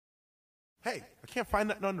Hey, I can't find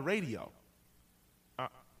nothing on the radio.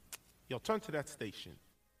 Yo, turn to that station.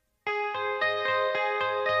 The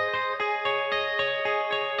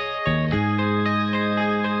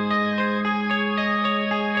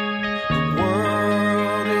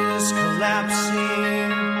world is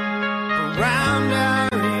collapsing around our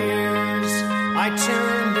ears. I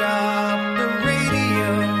turned up the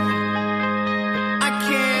radio, but I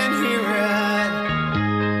can't hear it.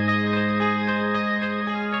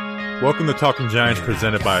 Welcome to Talking Giants,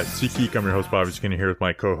 presented by SeatGeek. I'm your host, Bobby Skinner, here with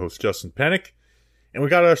my co-host, Justin Pennick. And we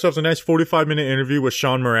got ourselves a nice 45-minute interview with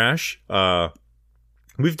Shaun Morash.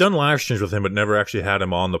 We've done live streams with him, but never actually had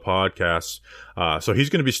him on the podcast. So he's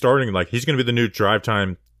going to be starting, he's going to be the new drive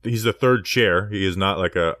time. He's the third chair. He is not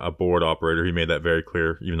like a board operator. He made that very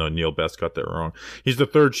clear, even though Neil Best got that wrong. He's the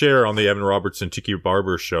third chair on the Evan Robertson Tiki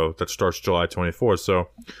Barber show that starts July 24th. So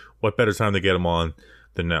what better time to get him on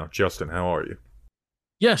than now? Justin, how are you?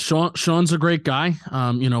 Yeah, Shaun's a great guy.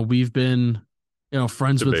 We've been,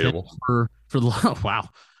 friends Debatable. with him for the wow.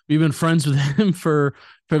 We've been friends with him for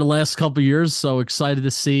the last couple of years. So excited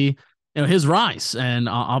to see, his rise. And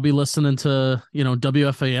I'll be listening to,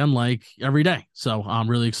 WFAN like every day. So I'm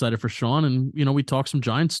really excited for Shaun. And, we talk some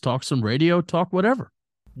Giants, talk some radio, talk whatever.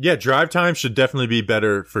 Yeah, drive time should definitely be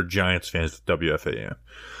better for Giants fans with WFAN.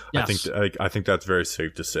 Yes. I think that's very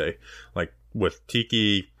safe to say. Like with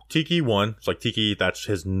Tiki won. It's like Tiki, that's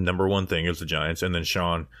his number one thing is the Giants. And then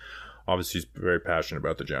Shaun, obviously, he's very passionate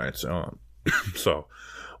about the Giants. So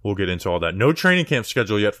we'll get into all that. No training camp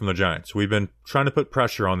schedule yet from the Giants. We've been trying to put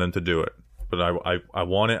pressure on them to do it. But I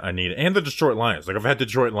want it. I need it. And the Detroit Lions. I've had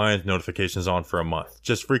Detroit Lions notifications on for a month.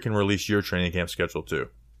 Just freaking release your training camp schedule too.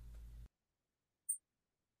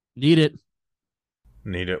 Need it.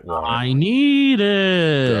 Need it. Want it. I need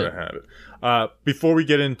it. Gotta have it. Before we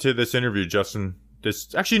get into this interview, Justin,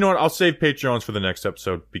 you know what? I'll save Patreons for the next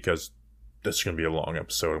episode because this is going to be a long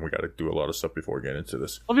episode and we got to do a lot of stuff before we get into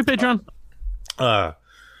this. Love you, Patreon.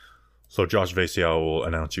 So Josh Vasey will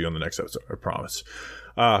announce you on the next episode, I promise.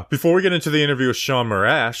 Before we get into the interview with Shaun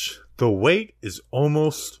Morash, the wait is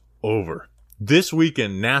almost over. This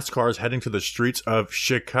weekend, NASCAR is heading to the streets of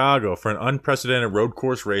Chicago for an unprecedented road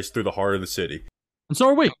course race through the heart of the city. And so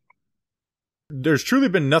are we. There's truly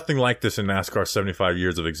been nothing like this in NASCAR's 75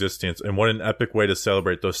 years of existence, and what an epic way to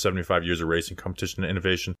celebrate those 75 years of racing, competition, and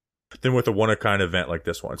innovation than with a one-of-a-kind event like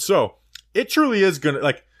this one. So, it truly is going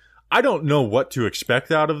to, I don't know what to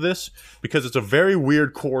expect out of this, because it's a very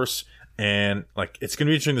weird course, and, it's going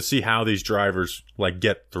to be interesting to see how these drivers,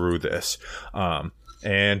 get through this.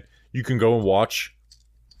 And you can go and watch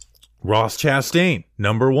Ross Chastain,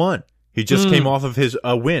 number one. He just came off of his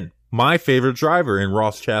win. My favorite driver in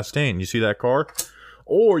Ross Chastain. You see that car?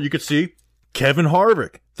 Or you could see Kevin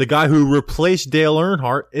Harvick, the guy who replaced Dale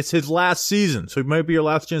Earnhardt. It's his last season, so it might be your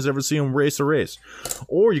last chance to ever see him race a race.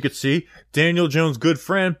 Or you could see Daniel Jones' good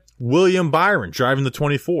friend, William Byron, driving the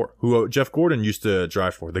 24, who Jeff Gordon used to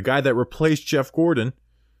drive for. The guy that replaced Jeff Gordon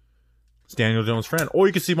is Daniel Jones' friend. Or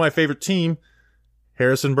you could see my favorite team,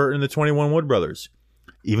 Harrison Burton and the 21 Wood Brothers,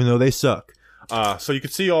 even though they suck. So you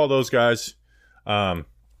could see all those guys.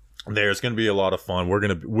 There's going to be a lot of fun.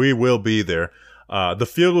 We will be there. The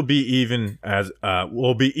field will be even as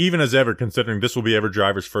ever, considering this will be every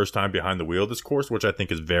driver's first time behind the wheel of this course, which I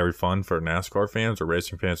think is very fun for NASCAR fans or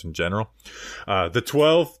racing fans in general. The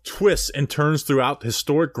 12 twists and turns throughout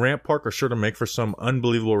historic Grant Park are sure to make for some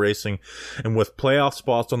unbelievable racing, and with playoff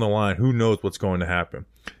spots on the line, who knows what's going to happen.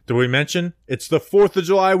 Did we mention it's the 4th of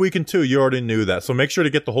July weekend too? You already knew that. So make sure to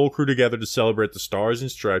get the whole crew together to celebrate the Stars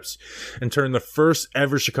and Stripes and turn the first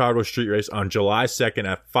ever Chicago street race on July 2nd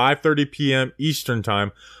at 5:30 p.m. Eastern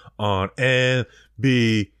time on NBC.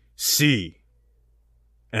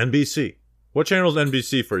 NBC. What channel is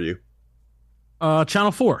NBC for you?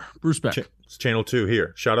 Channel 4, Bruce Beck. It's Channel 2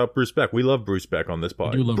 here. Shout out Bruce Beck. We love Bruce Beck on this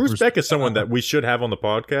podcast. Bruce Beck is someone that we should have on the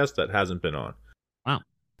podcast that hasn't been on. Wow.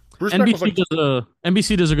 Bruce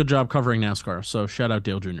NBC does a good job covering NASCAR, so shout out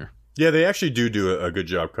Dale Jr. Yeah, they actually do a good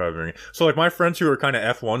job covering it. So, my friends who are kind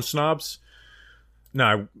of F1 snobs,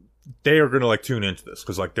 they are going to, tune into this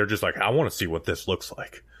because, they're just I want to see what this looks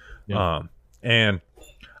like. Yeah. And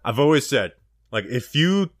I've always said, if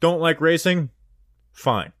you don't like racing,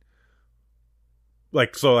 fine. I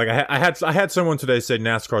had someone today say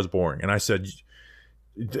NASCAR's boring, and I said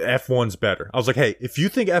F1's better. I was like, hey, if you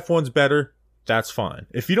think F1's better, that's fine.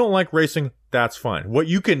 If you don't like racing, that's fine. What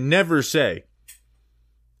you can never say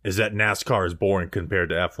is that NASCAR is boring compared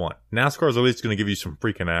to F1. NASCAR is at least going to give you some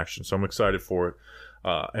freaking action, so I'm excited for it.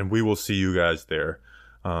 And we will see you guys there.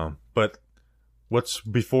 But what's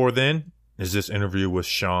before then is this interview with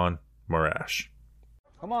Shaun Morash.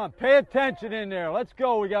 Come on, pay attention in there. Let's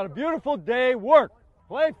go. We got a beautiful day. Work.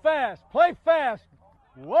 Play fast. Play fast.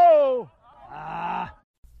 Whoa. All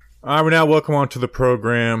right, we now welcome on to the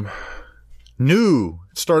program. New.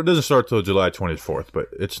 It doesn't start till July 24th, but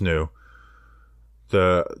it's new.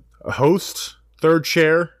 The host, third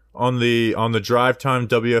chair on the Drive Time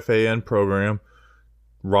WFAN program,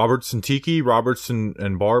 Robertson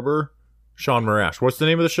and Barber, Shaun Morash. What's the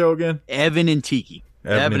name of the show again? Evan and Tiki.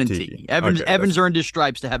 Evan and Tiki. Evans earned his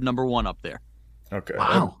stripes to have number one up there. Okay.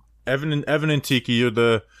 Wow. Evan and Tiki, you're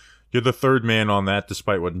the third man on that,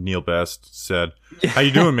 despite what Neil Best said. How you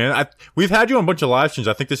doing, man? We've had you on a bunch of live streams.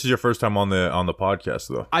 I think this is your first time on the podcast,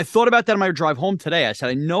 though. I thought about that on my drive home today. I said,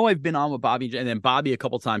 I know I've been on with Bobby and then Bobby a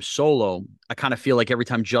couple times solo. I kind of feel like every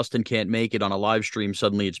time Justin can't make it on a live stream,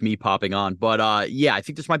 suddenly it's me popping on. But yeah, I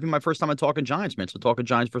think this might be my first time on Talking Giants, man. So Talking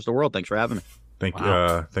Giants versus the world. Thanks for having me. Thank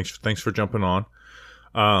you. Thanks for jumping on.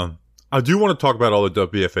 I do want to talk about all the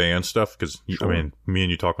WFAN stuff because, I mean, me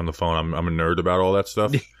and you talk on the phone. I'm a nerd about all that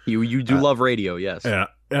stuff. You do love radio, yes. Yeah,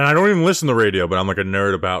 and I don't even listen to radio, but I'm like a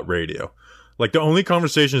nerd about radio. Like the only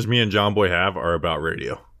conversations me and John Boy have are about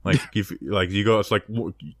radio. Like you go, it's like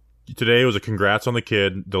today was a congrats on the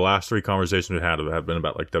kid. The last three conversations we had have been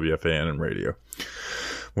about like WFAN and radio.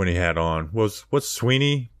 When he had on what's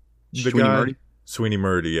Sweeney, Murdy? Sweeney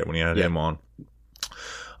Murdy, yeah, when he had him on.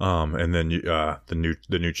 And then the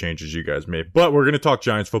new changes you guys made. But we're going to talk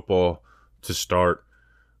Giants football to start.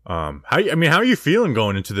 How are you feeling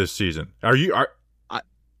going into this season?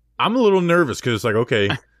 I'm a little nervous because it's like, okay,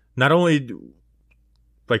 not only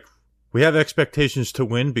like we have expectations to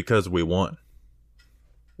win because we won.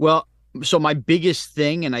 Well, so my biggest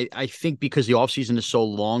thing, and I think because the offseason is so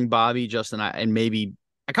long, Bobby, Justin, and maybe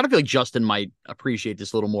I kind of feel like Justin might appreciate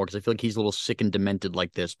this a little more because I feel like he's a little sick and demented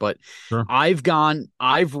like this. But sure.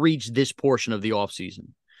 I've reached this portion of the offseason.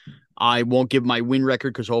 I won't give my win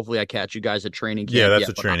record because hopefully I catch you guys at training camp. Yeah, that's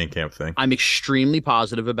a training camp thing. I'm extremely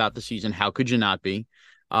positive about the season. How could you not be?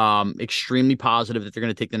 Extremely positive that they're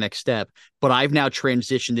going to take the next step. But I've now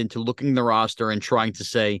transitioned into looking at the roster and trying to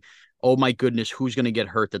say, oh my goodness, who's going to get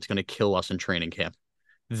hurt that's going to kill us in training camp?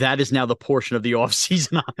 That is now the portion of the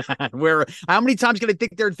offseason I'm at, where how many times can I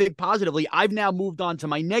think positively? I've now moved on to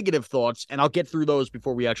my negative thoughts, and I'll get through those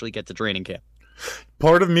before we actually get to training camp.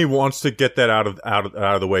 Part of me wants to get that out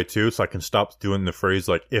of the way too, so I can stop doing the phrase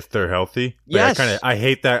like if they're healthy. Like, yes, I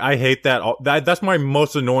hate that. That's my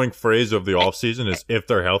most annoying phrase of the offseason is if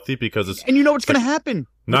they're healthy because it's and you know what's going to happen.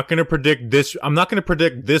 Not going to predict this. I'm not going to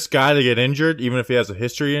predict this guy to get injured, even if he has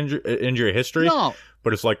a injury history. No,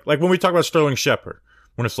 but it's like when we talk about Sterling Shepard.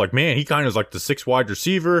 When it's like, man, he kind of is like the 6th wide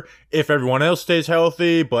receiver if everyone else stays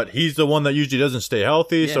healthy, but he's the one that usually doesn't stay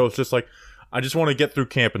healthy. Yeah. So it's just like, I just want to get through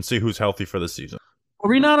camp and see who's healthy for the season. Are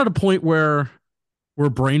we not at a point where we're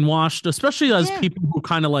brainwashed, especially as people who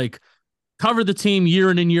kind of like cover the team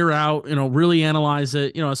year in and year out, really analyze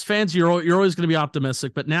it, as fans, you're always going to be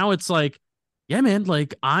optimistic, but now it's like, yeah, man,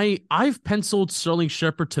 like I've penciled Sterling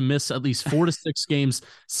Shepard to miss at least 4 to 6 games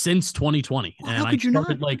since 2020. Well, and how could you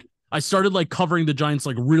not? I started like covering the Giants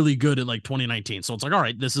like really good in like 2019. So it's like, all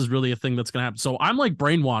right, this is really a thing that's going to happen. So I'm like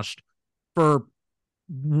brainwashed for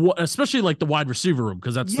especially like the wide receiver room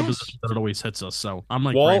because that's the position that it always hits us. So I'm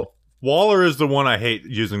like, Waller is the one I hate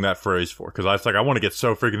using that phrase for because I was like, I want to get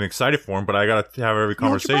so freaking excited for him, but I got to have every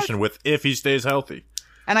conversation with if he stays healthy.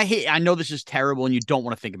 And I know this is terrible and you don't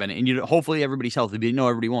want to think about it. And hopefully everybody's healthy, but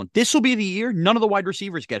everybody won't. This will be the year none of the wide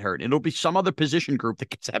receivers get hurt. It'll be some other position group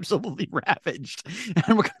that gets absolutely ravaged.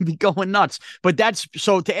 And we're going to be going nuts. But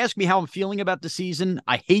so to ask me how I'm feeling about the season,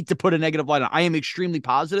 I hate to put a negative light on. I am extremely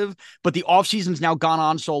positive, but the offseason's now gone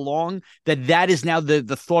on so long that is now the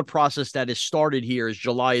thought process that has started here as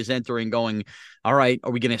July is entering going, all right,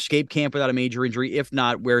 are we going to escape camp without a major injury? If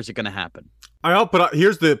not, where is it going to happen?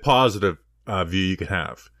 Here's the positive view you can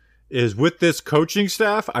have is with this coaching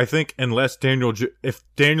staff. I think unless if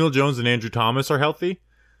Daniel Jones and Andrew Thomas are healthy,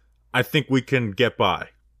 I think we can get by.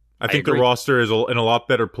 I think the roster is in a lot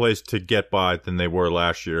better place to get by than they were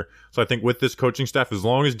last year. So I think with this coaching staff, as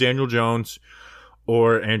long as Daniel Jones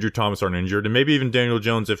or Andrew Thomas aren't injured, and maybe even Daniel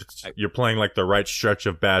Jones, if you're playing like the right stretch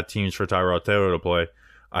of bad teams for Tyrod Taylor to play,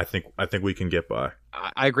 I think we can get by.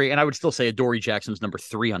 I agree, and I would still say Adoree Jackson's number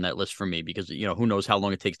 3 on that list for me because who knows how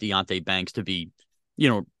long it takes Deonte Banks to be,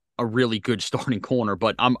 a really good starting corner.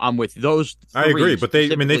 But I'm with those. I agree, but they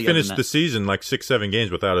finished the season like 6-7 games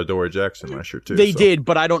without Adoree Jackson last year too. They did,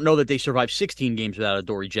 but I don't know that they survived 16 games without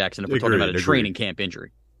Adoree Jackson. If we're talking about a training camp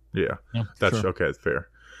injury, that's okay. That's fair.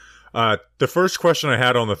 The first question I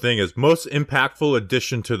had on the thing is most impactful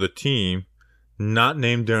addition to the team, not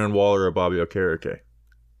named Darren Waller or Bobby Okereke.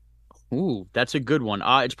 Ooh, that's a good one.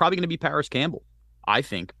 It's probably going to be Paris Campbell. I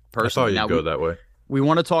think, I thought personally. you'd Now, go that way. we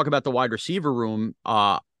want to talk about the wide receiver room.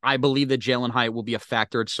 I believe that Jalen Hyatt will be a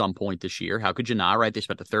factor at some point this year. How could you not, right? They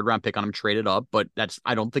spent a third-round pick on him, traded up, but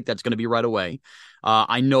I don't think that's going to be right away.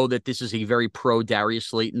 I know that this is a very pro-Darius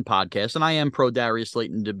Slayton podcast, and I am pro-Darius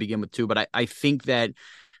Slayton to begin with, too, but I think that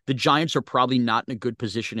the Giants are probably not in a good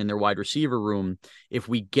position in their wide receiver room if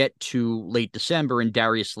we get to late December and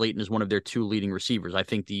Darius Slayton is one of their two leading receivers. I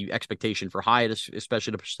think the expectation for Hyatt is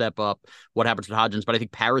especially to step up, what happens with Hodgins, but I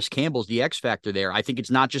think Paris Campbell's the X factor there. I think it's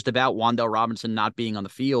not just about Wan'Dale Robinson not being on the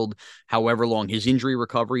field, however long his injury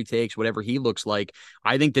recovery takes, whatever he looks like.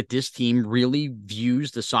 I think that this team really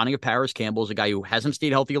views the signing of Paris Campbell as a guy who hasn't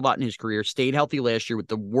stayed healthy a lot in his career, stayed healthy last year with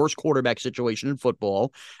the worst quarterback situation in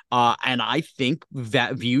football. And I think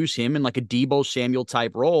that views him in like a Deebo Samuel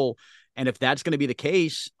type role. And if that's going to be the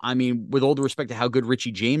case, I mean, with all due respect to how good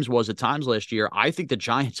Richie James was at times last year, I think the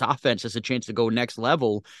Giants offense has a chance to go next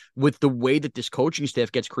level with the way that this coaching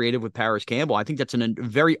staff gets creative with Paris Campbell. I think that's a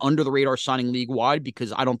very under the radar signing league wide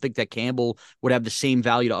because I don't think that Campbell would have the same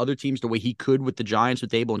value to other teams the way he could with the Giants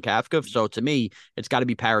with Abel and Kafka. So to me, it's got to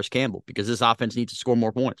be Paris Campbell because this offense needs to score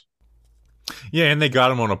more points. Yeah, and they got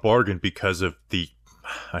him on a bargain because of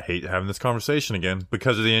I hate having this conversation again,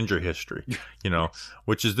 because of the injury history,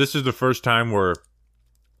 this is the first time where,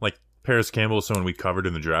 like, Paris Campbell is someone we covered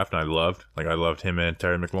in the draft, and I loved him and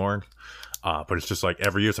Terry McLaurin. But it's just like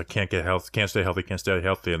every year, it's like can't stay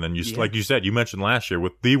healthy. And then like you said, you mentioned last year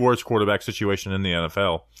with the worst quarterback situation in the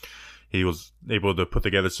NFL, he was able to put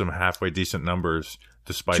together some halfway decent numbers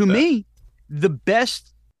despite that. To me, the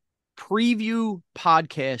best preview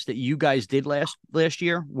podcast that you guys did last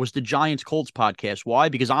year was the Giants Colts podcast. Why?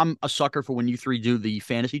 Because I'm a sucker for when you three do the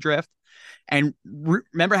fantasy draft. And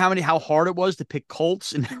remember how hard it was to pick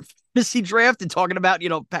Colts in the fantasy draft and talking about,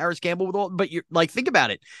 Paris Campbell with all, but you're like, think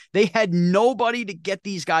about it. They had nobody to get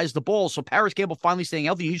these guys the ball. So Paris Campbell finally staying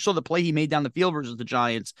healthy. You saw the play he made down the field versus the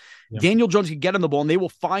Giants. Yep. Daniel Jones can get him the ball and they will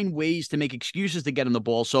find ways to make excuses to get him the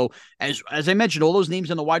ball. So as I mentioned, all those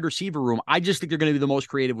names in the wide receiver room, I just think they're going to be the most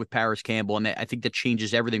creative with Paris Campbell. And I think that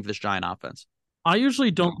changes everything for this Giant offense. I usually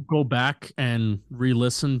don't go back and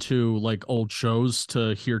re-listen to like old shows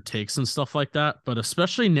to hear takes and stuff like that. But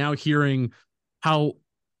especially now hearing how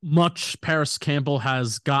much Paris Campbell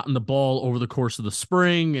has gotten the ball over the course of the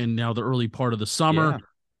spring and now the early part of the summer.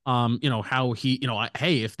 Yeah. How he,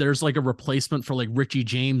 hey, if there's like a replacement for like Richie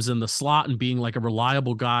James in the slot and being like a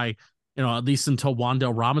reliable guy, at least until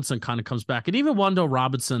Wan'Dale Robinson kind of comes back. And even Wan'Dale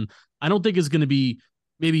Robinson, I don't think is going to be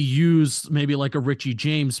maybe used maybe like a Richie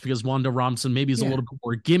James because Wan'Dale Robinson maybe is a little bit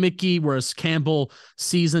more gimmicky, whereas Campbell,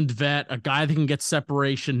 seasoned vet, a guy that can get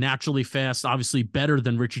separation naturally fast, obviously better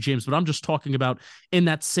than Richie James. But I'm just talking about in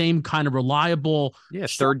that same kind of reliable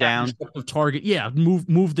third down target. Yeah,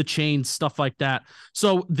 move the chains, stuff like that.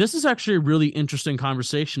 So this is actually a really interesting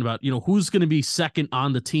conversation about, who's going to be second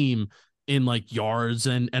on the team in like yards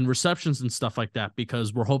and receptions and stuff like that,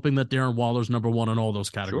 because we're hoping that Darren Waller's number one in all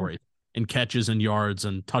those categories. Sure. And catches and yards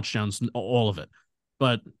and touchdowns, all of it.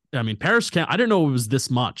 But I mean, I didn't know it was this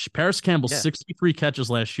much. Paris Campbell, 63 catches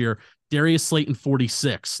last year. Darius Slayton,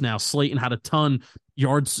 46. Now Slayton had a ton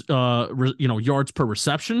yards, yards per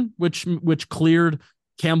reception, which cleared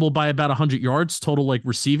Campbell by about 100 yards total, like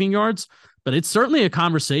receiving yards. But it's certainly a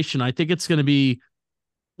conversation. I think it's going to be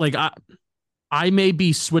like, I may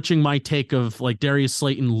be switching my take of like Darius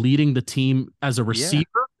Slayton leading the team as a receiver.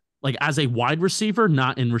 Like as a wide receiver,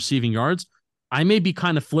 not in receiving yards. I may be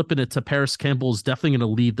kind of flipping it to Paris Campbell is definitely going to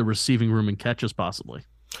lead the receiving room in catches possibly.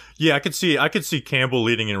 Yeah, I could see Campbell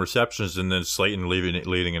leading in receptions and then Slayton leading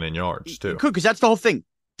it in yards too. Could, because that's the whole thing.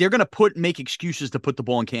 They're going to make excuses to put the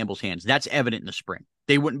ball in Campbell's hands. That's evident in the spring.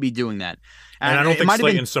 They wouldn't be doing that. And I don't think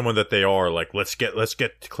Slayton's someone that they are like, let's get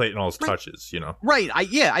Clayton all his touches, Right.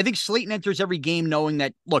 I think Slayton enters every game knowing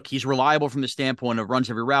that, look, he's reliable from the standpoint of runs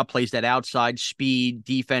every route, plays that outside, speed,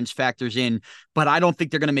 defense factors in. But I don't think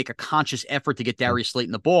they're going to make a conscious effort to get Darius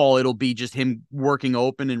Slayton the ball. It'll be just him working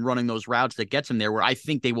open and running those routes that gets him there, where I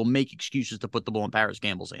think they will make excuses to put the ball in Paris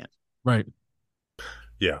Campbell's hands. Right.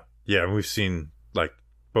 Yeah. Yeah. And we've seen like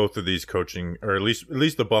both of these coaching, or at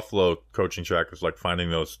least the Buffalo coaching trackers, like finding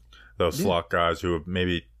those slot guys who have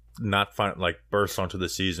maybe not burst onto the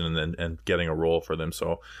season and getting a role for them.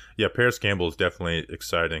 So yeah, Paris Campbell is definitely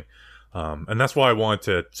exciting. And that's why I wanted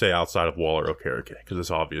to say outside of Waller Okereke, because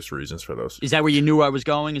there's obvious reasons for those. Is that where you knew I was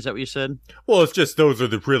going? Is that what you said? Well, it's just those are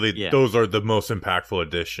the most impactful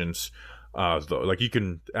additions. Like you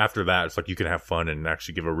can, after that, it's like you can have fun and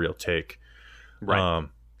actually give a real take. Right.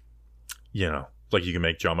 Like you can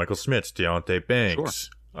make John Michael Schmitz, Deontay Banks.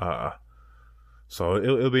 Sure. So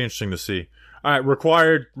it'll be interesting to see. All right,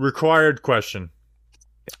 required question.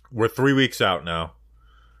 We're 3 weeks out now.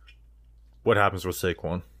 What happens with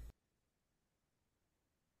Saquon?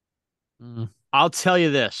 I'll tell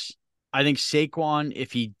you this. I think Saquon,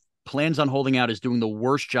 if he plans on holding out, is doing the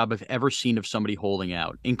worst job I've ever seen of somebody holding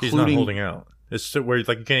out, including He's not holding out. It's so where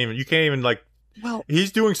like you can't even like. Well,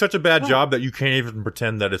 he's doing such a bad job that you can't even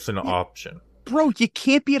pretend that it's an option. Bro, you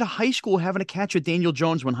can't be at a high school having to catch a Daniel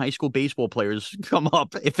Jones when high school baseball players come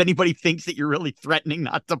up if anybody thinks that you're really threatening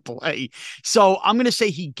not to play. So I'm going to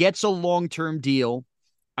say he gets a long-term deal.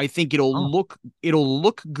 I think it'll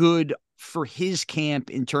look good for his camp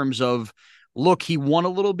in terms of, look, he won a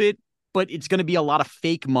little bit, but it's going to be a lot of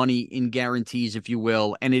fake money in guarantees, if you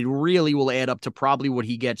will. And it really will add up to probably what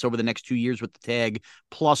he gets over the next 2 years with the tag,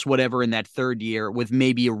 plus whatever in that third year, with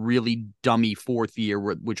maybe a really dummy fourth year,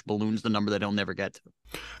 which balloons the number that he'll never get to.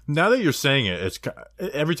 Now that you're saying it, it's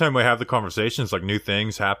every time we have the conversations, like new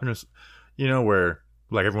things happen, where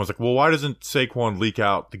like everyone's like, well, why doesn't Saquon leak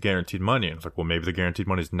out the guaranteed money? And it's like, well, maybe the guaranteed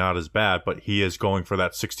money is not as bad, but he is going for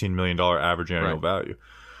that $16 million average annual value.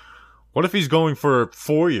 What if he's going for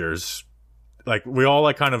 4 years? Like, we all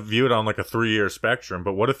like kind of view it on like a 3-year spectrum,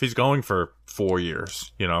 but what if he's going for 4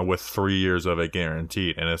 years, with 3 years of it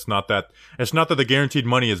guaranteed? And it's not that the guaranteed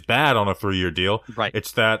money is bad on a 3-year deal. Right.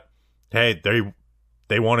 It's that, hey,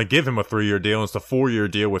 they want to give him a 3-year deal, and it's a 4-year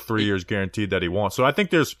deal with 3 years guaranteed that he wants. So I think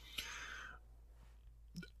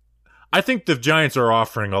the Giants are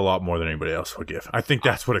offering a lot more than anybody else would give. I think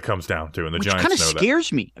that's what it comes down to, and the Giants know that. Which kind of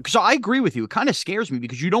scares me. So I agree with you. It kind of scares me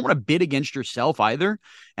because you don't want to bid against yourself either.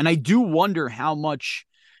 And I do wonder how much,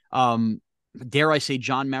 dare I say,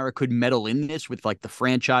 John Mara could meddle in this with like the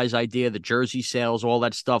franchise idea, the jersey sales, all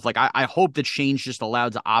that stuff. Like I hope that Shane's just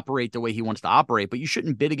allowed to operate the way he wants to operate, but you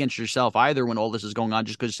shouldn't bid against yourself either when all this is going on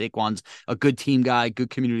just because Saquon's a good team guy, good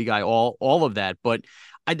community guy, all of that. But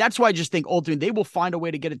that's why I just think ultimately they will find a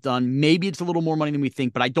way to get it done. Maybe it's a little more money than we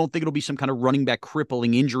think, but I don't think it'll be some kind of running back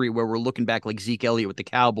crippling injury where we're looking back like Zeke Elliott with the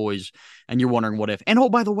Cowboys and you're wondering what if. And oh,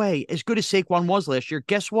 by the way, as good as Saquon was last year,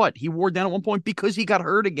 guess what? He wore down at one point because he got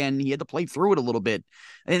hurt again. He had to play through it a little bit.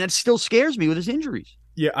 And that still scares me with his injuries.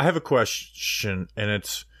 Yeah, I have a question, and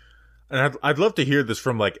I'd love to hear this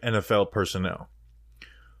from like NFL personnel.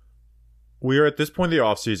 We are at this point in the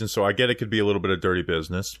offseason, so I get it could be a little bit of dirty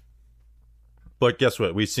business. But guess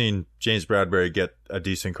what? We've seen James Bradbury get a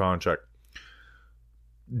decent contract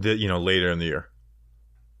later in the year.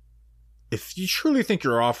 If you truly think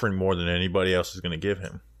you're offering more than anybody else is going to give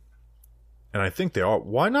him, and I think they are,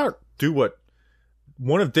 why not do what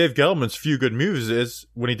one of Dave Gettleman's few good moves is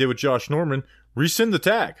when he did with Josh Norman, rescind the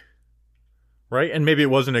tag, right? And maybe it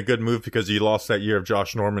wasn't a good move because he lost that year of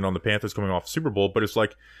Josh Norman on the Panthers coming off Super Bowl, but it's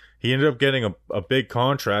like he ended up getting a big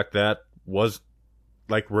contract that was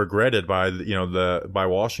like regretted by by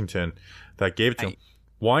Washington that gave it to him.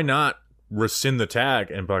 Why not rescind the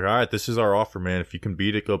tag and be like, all right, this is our offer, man. If you can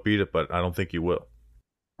beat it, go beat it. But I don't think you will.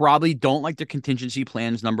 Probably don't like their contingency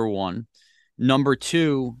plans. Number one. Number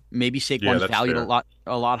two, maybe Saquon's valued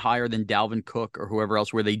a lot higher than Dalvin Cook or whoever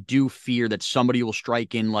else, where they do fear that somebody will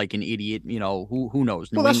strike in like an idiot. Who knows?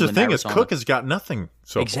 Well, that's the thing is Cook has got nothing.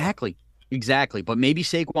 So exactly. Exactly, but maybe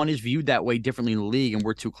Saquon is viewed that way differently in the league, and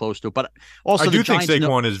we're too close to it. But also, I do think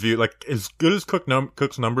Saquon is viewed like as good as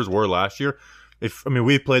Cook's numbers were last year.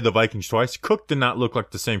 We played the Vikings twice. Cook did not look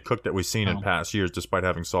like the same Cook that we've seen in past years, despite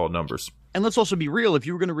having solid numbers. And let's also be real: if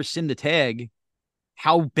you were going to rescind the tag,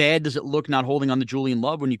 how bad does it look not holding on to Julian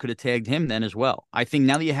Love when you could have tagged him then as well? I think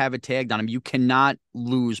now that you have it tagged on him, you cannot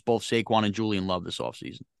lose both Saquon and Julian Love this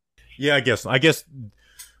offseason. Yeah, I guess.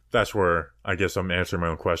 That's where I guess I'm answering my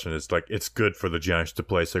own question. It's like it's good for the Giants to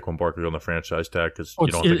play Saquon Barkley on the franchise tag because you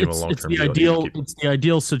don't have to give him a long-term deal. It's the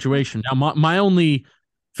ideal situation. Now, my only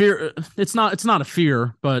fear, it's not a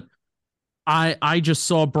fear, but I just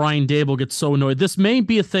saw Brian Dable get so annoyed. This may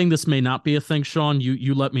be a thing. This may not be a thing, Shaun.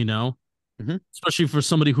 You let me know, especially for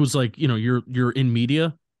somebody who's like, you're in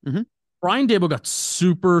media. Mm-hmm. Brian Dable got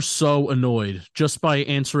so annoyed just by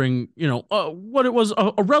answering, what it was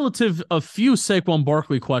a relative of few Saquon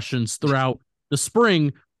Barkley questions throughout the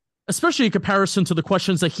spring, especially in comparison to the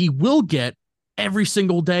questions that he will get every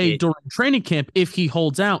single day during training camp if he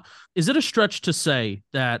holds out. Is it a stretch to say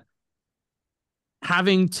that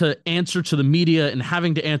having to answer to the media and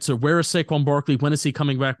having to answer, where is Saquon Barkley? When is he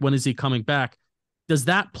coming back? When is he coming back? Does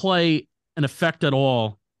that play an effect at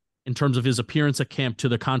all in terms of his appearance at camp to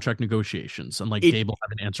the contract negotiations and like Dable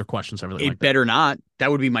having to answer questions, everything like that? It better not.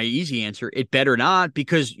 That would be my easy answer. It better not,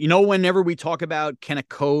 because whenever we talk about can a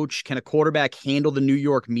quarterback handle the New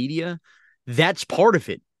York media, that's part of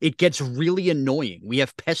it. It gets really annoying. We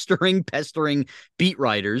have pestering beat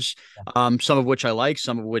writers, some of which I like,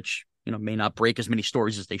 some of which may not break as many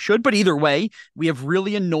stories as they should. But either way, we have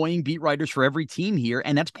really annoying beat writers for every team here,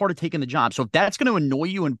 and that's part of taking the job. So if that's going to annoy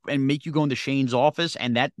you and make you go into Shane's office,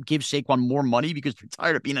 and that gives Saquon more money because you're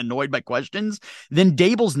tired of being annoyed by questions, then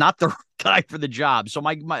Dable's not the guy for the job. So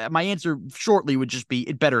my answer shortly would just be,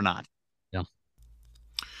 it better not.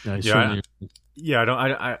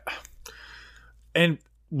 And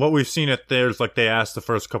what we've seen at theirs, like they asked the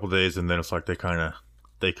first couple of days, and then it's like they kind of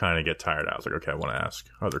get tired out. It's like, okay, I want to ask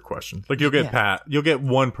other questions. Like you'll get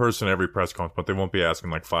one person every press conference, but they won't be asking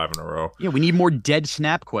like 5 in a row. Yeah, we need more dead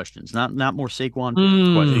snap questions, not more Saquon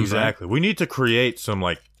questions. Exactly. Right? We need to create some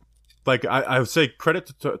like I would say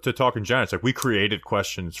credit to Talking Giants. Like we created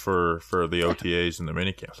questions for the OTAs and the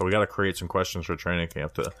minicamp, so we got to create some questions for training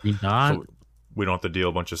camp so we don't have to deal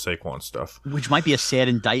a bunch of Saquon stuff. Which might be a sad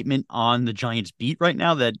indictment on the Giants beat right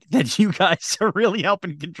now that you guys are really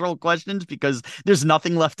helping control questions because there's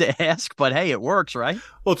nothing left to ask. But hey, it works, right?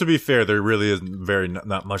 Well, to be fair, there really isn't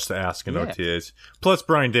not much to ask in OTAs. Plus,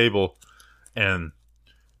 Brian Dable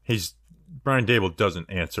doesn't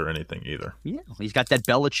answer anything either. Yeah, he's got that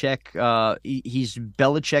Belichick. He's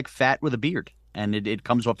Belichick fat with a beard, and it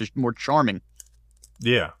comes off as more charming.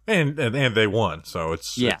 Yeah, and they won, so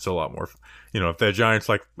it's a lot more. If the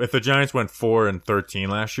Giants went 4-13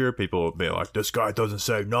 last year, people would be like, "This guy doesn't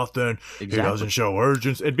say nothing. Exactly. He doesn't show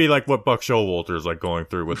urgency." It'd be like what Buck Showalter is like going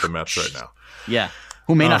through with the Mets right now. Yeah,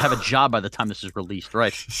 who may not have a job by the time this is released,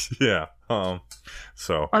 right? Yeah.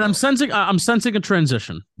 So, all right, I'm sensing a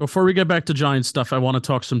transition. Before we get back to Giants stuff, I want to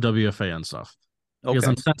talk some WFAN stuff because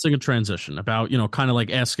I'm sensing a transition about kind of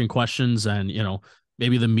like asking questions and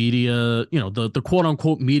maybe the media, the quote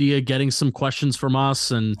unquote media getting some questions from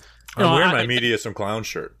us. And I'm wearing my media some clown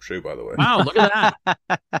shoe, by the way. Wow, look at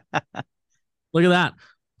that. Look at that.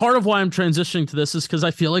 Part of why I'm transitioning to this is because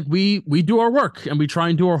I feel like we do our work and we try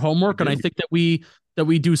and do our homework. And I think that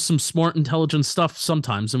we do some smart, intelligent stuff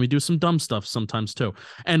sometimes, and we do some dumb stuff sometimes too.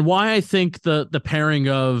 And why I think the pairing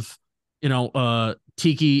of,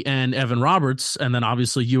 Tiki and Evan Roberts, and then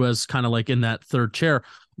obviously you as kind of like in that third chair,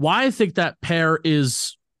 why I think that pair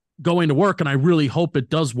is going to work, and I really hope it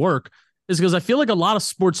does work, is because I feel like a lot of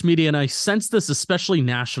sports media, and I sense this especially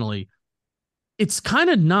nationally, it's kind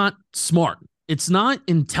of not smart. It's not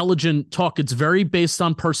intelligent talk. It's very based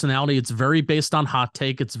on personality. It's very based on hot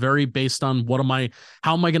take. It's very based on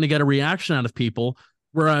how am I going to get a reaction out of people?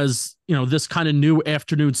 Whereas, this kind of new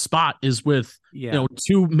afternoon spot is with,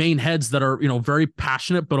 two main heads that are, very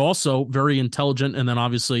passionate, but also very intelligent. And then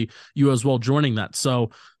obviously you as well joining that.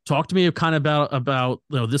 So talk to me kind of about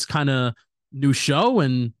this kind of new show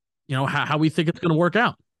and, how we think it's going to work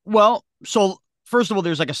out. Well, so first of all,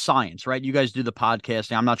 there's like a science, right? You guys do the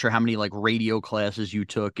podcasting. I'm not sure how many like radio classes you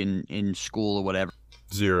took in school or whatever.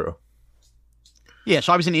 0. Yeah,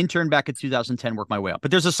 so I was an intern back in 2010, worked my way up.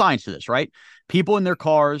 But there's a science to this, right? People in their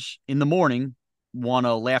cars in the morning want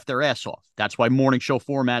to laugh their ass off. That's why morning show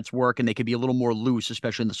formats work, and they could be a little more loose,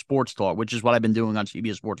 especially in the sports talk, which is what I've been doing on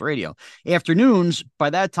CBS Sports Radio. Afternoons,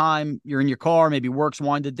 by that time, you're in your car, maybe work's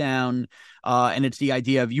winded down, and it's the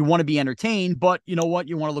idea of you want to be entertained, but you know what?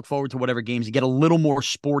 You want to look forward to whatever games. You get a little more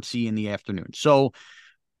sportsy in the afternoon. So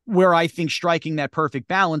where I think striking that perfect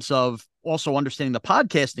balance of also understanding the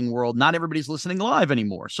podcasting world, not everybody's listening live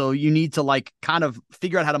anymore. So you need to like kind of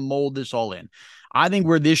figure out how to mold this all in. I think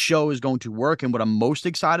where this show is going to work and what I'm most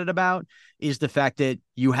excited about is the fact that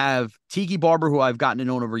you have Tiki Barber, who I've gotten to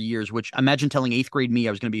know over years, which imagine telling 8th grade me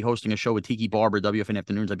I was going to be hosting a show with Tiki Barber, WFN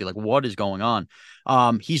Afternoons. I'd be like, what is going on?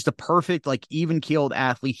 He's the perfect, like even-keeled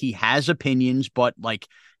athlete. He has opinions, but like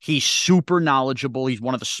he's super knowledgeable. He's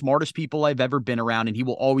one of the smartest people I've ever been around, and he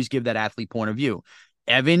will always give that athlete point of view.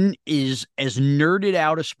 Evan is as nerded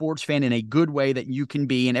out a sports fan in a good way that you can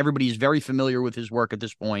be, and everybody's very familiar with his work at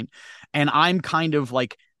this point. And I'm kind of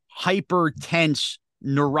like hyper tense,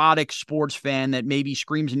 neurotic sports fan that maybe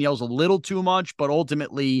screams and yells a little too much, but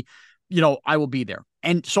ultimately, I will be there.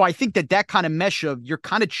 And so I think that kind of mesh of you're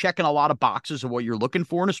kind of checking a lot of boxes of what you're looking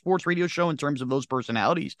for in a sports radio show in terms of those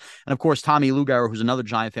personalities. And of course, Tommy Lugauer, who's another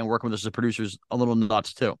Giant fan working with us as a producer, is a little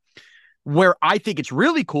nuts too. Where I think it's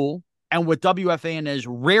really cool, and what WFAN has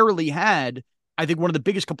rarely had, I think one of the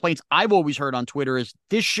biggest complaints I've always heard on Twitter is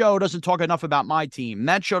this show doesn't talk enough about my team.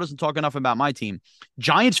 That show doesn't talk enough about my team.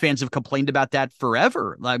 Giants fans have complained about that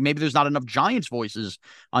forever. Like maybe there's not enough Giants voices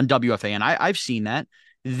on WFAN. I've seen that.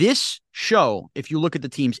 This show, if you look at the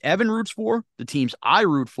teams Evan roots for, the teams I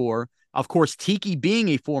root for, of course, Tiki being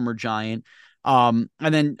a former Giant, and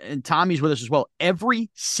Tommy's with us as well.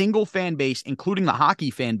 Every single fan base, including the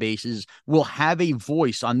hockey fan bases, will have a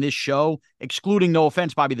voice on this show, excluding, no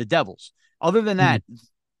offense, Bobby, the Devils. Other than that,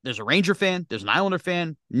 there's a Ranger fan, there's an Islander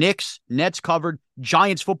fan, Knicks, Nets covered.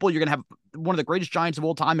 Giants football, you're going to have one of the greatest Giants of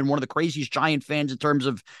all time and one of the craziest Giant fans in terms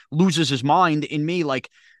of loses his mind in me. Like,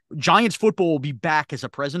 Giants football will be back as a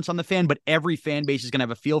presence on the fan, but every fan base is going to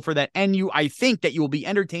have a feel for that. And I think that you will be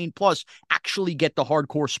entertained, plus actually get the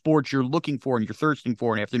hardcore sports you're looking for and you're thirsting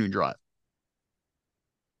for an afternoon drive.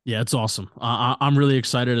 Yeah, it's awesome. I'm really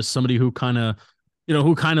excited as somebody who kind of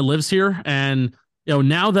lives here. And,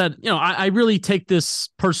 now that, I really take this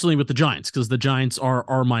personally with the Giants because the Giants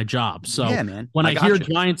are my job. So yeah, man. When I hear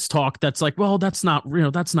Giants talk, that's like, well, that's not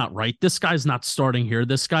right. This guy's not starting here.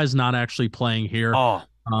 This guy's not actually playing here. Oh,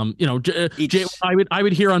 I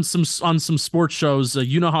would hear on some sports shows,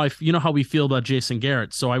 how we feel about Jason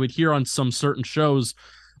Garrett. So I would hear on some certain shows,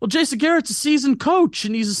 well, Jason Garrett's a seasoned coach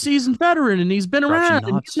and he's a seasoned veteran and he's been around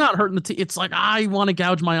and he's not hurting the team. It's like, I want to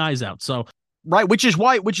gouge my eyes out. So, right. Which is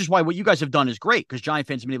why what you guys have done is great because Giant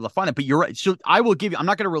fans have been able to find it, but you're right. So I will give you, I'm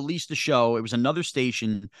not going to release the show. It was another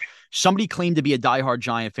station. Somebody claimed to be a diehard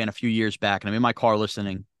Giant fan a few years back and I'm in my car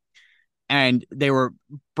listening. And they were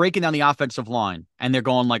breaking down the offensive line, and they're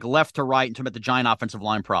going like left to right and talking about the Giant offensive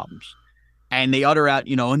line problems. And they utter out,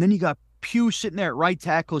 and then you got Pugh sitting there at right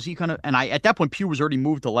tackle. At that point, Pugh was already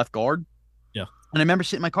moved to left guard. Yeah. And I remember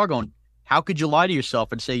sitting in my car going, how could you lie to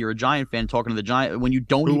yourself and say you're a Giant fan talking to the Giant when you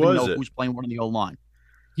don't even know who's playing one in the old line?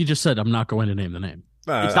 He just said, I'm not going to name the name.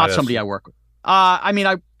 It's not somebody I work with.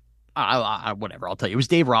 Whatever. I'll tell you. It was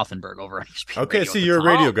Dave Rothenberg over on ESPN. Okay, Radio see, you're a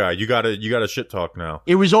radio guy. You got to shit talk now.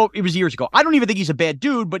 It was years ago. I don't even think he's a bad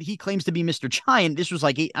dude, but he claims to be Mr. Giant. This was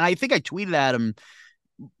and I think I tweeted at him,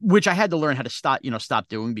 which I had to learn how to stop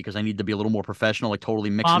doing because I need to be a little more professional, like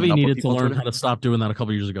totally mixing Bobby it up. Needed to learn how to stop doing that a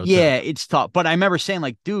couple years ago. Yeah, it's tough. But I remember saying,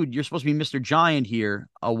 like, dude, you're supposed to be Mr. Giant here.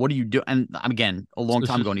 What do you do? And again, a long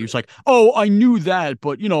time ago, and he was like, oh, I knew that,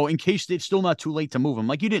 but in case it's still not too late to move him.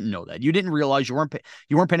 Like, you didn't know that. You didn't realize you weren't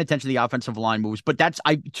paying attention to the offensive line moves. But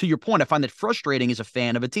to your point, I find that frustrating as a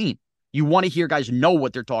fan of a team. You want to hear guys know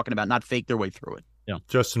what they're talking about, not fake their way through it. Yeah.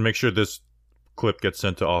 Justin, make sure this clip gets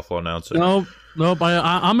sent to Awful Announcing. No,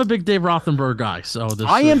 I'm a big Dave Rothenberg guy. So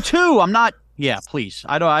I am too. I'm not. Yeah, please.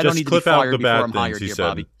 I don't need to be fired before I'm hired here,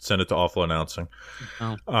 Bobby. Send it to Awful Announcing.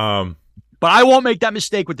 Oh. But I won't make that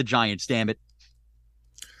mistake with the Giants. Damn it.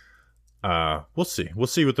 We'll see. We'll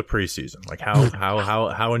see with the preseason. Like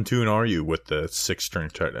how in tune are you with the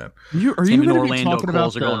 6-string tight end? Are you going to be talking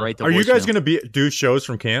about? Are you guys going to do shows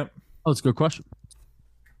from camp? Oh, that's a good question.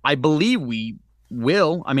 I believe we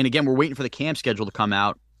will. I mean, again, we're waiting for the camp schedule to come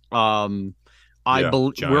out. We're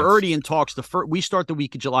already in talks. We start the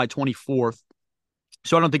week of July 24th.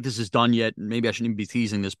 So I don't think this is done yet. Maybe I shouldn't even be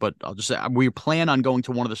teasing this, but I'll just say we plan on going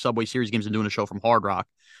to one of the Subway Series games and doing a show from Hard Rock.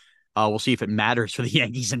 We'll see if it matters for the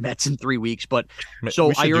Yankees and Mets in 3 weeks. But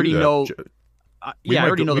so I already know. I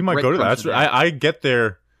already know. We might go to that. I get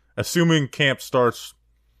there, assuming camp starts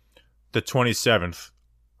the 27th.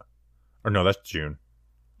 Or no, that's June.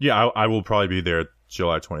 Yeah, I will probably be there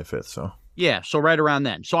July 25th. So. Yeah, so right around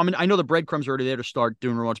then. So I know the breadcrumbs are already there to start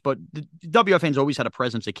doing remotes, but the WFAN's always had a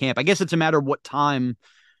presence at camp. I guess it's a matter of what time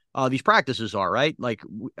these practices are, right? Like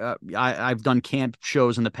I've done camp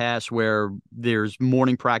shows in the past where there's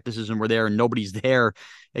morning practices and we're there and nobody's there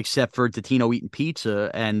except for Tatino eating pizza,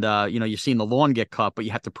 and you've seen the lawn get cut, but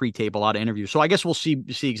you have to pre-tape a lot of interviews. So I guess we'll see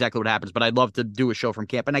exactly what happens. But I'd love to do a show from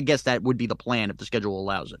camp, and I guess that would be the plan if the schedule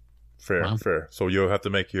allows it. Fair. So you'll have to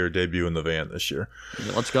make your debut in the van this year.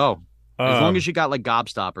 Yeah, let's go. As long as you got like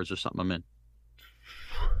gobstoppers or something, I'm in.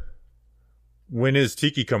 When is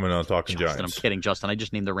Tiki coming on Talking Giants? I'm kidding, Justin. I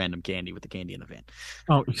just named the random candy with the candy in the van.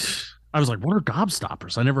 Oh, I was like, what are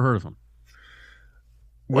gobstoppers? I never heard of them.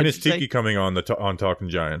 When is Tiki coming on on Talking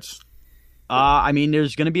Giants? I mean,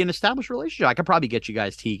 there's going to be an established relationship. I could probably get you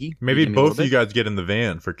guys Tiki. Maybe both of you guys get in the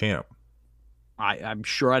van for camp. I'm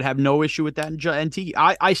sure I'd have no issue with that. And Tiki,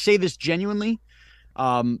 I say this genuinely.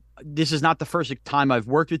 This is not the first time I've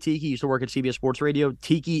worked with Tiki. He used to work at CBS Sports Radio.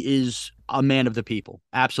 Tiki is a man of the people.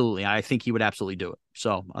 Absolutely. I think he would absolutely do it.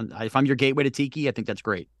 So if I'm your gateway to Tiki, I think that's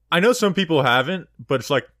great. I know some people haven't, but it's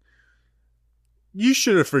like, you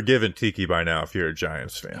should have forgiven Tiki by now if you're a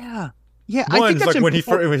Giants fan. Yeah. One, I think that's like when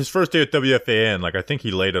his first day at WFAN, like I think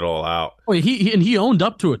he laid it all out. Oh, he owned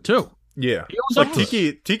up to it too. Yeah. It's like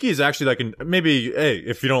Tiki is actually like, maybe, hey,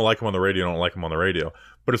 if you don't like him on the radio, don't like him on the radio.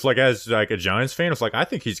 But it's like, as like a Giants fan, it's like, I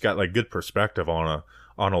think he's got like good perspective on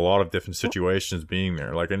a lot of different situations being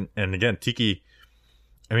there. Like, and again, Tiki's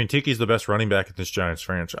the best running back in this Giants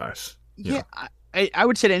franchise. Yeah. I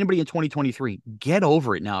would say to anybody in 2023, get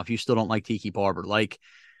over it now if you still don't like Tiki Barber. Like,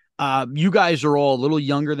 you guys are all a little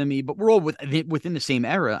younger than me, but we're all within the same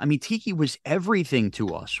era. I mean, Tiki was everything to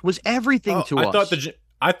us.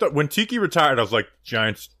 I thought when Tiki retired, I was like,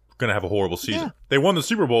 Giants going to have a horrible season. Yeah. They won the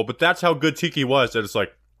Super Bowl, but that's how good Tiki was. That it's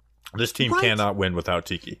like this team cannot win without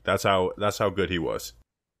Tiki. That's how good he was.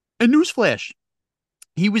 And newsflash,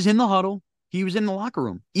 he was in the huddle. He was in the locker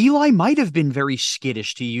room. Eli might have been very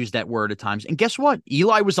skittish, to use that word at times. And guess what?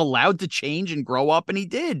 Eli was allowed to change and grow up, and he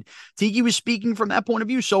did. Tiki was speaking from that point of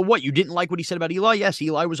view. So what? You didn't like what he said about Eli? Yes,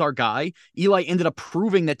 Eli was our guy. Eli ended up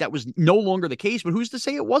proving that was no longer the case, but who's to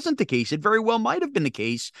say it wasn't the case? It very well might have been the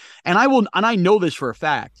case. And I know this for a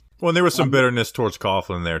fact. Well, and there was some bitterness towards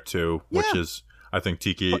Coughlin there too, which Yeah. is, I think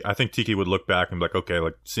Tiki would look back and be like, okay,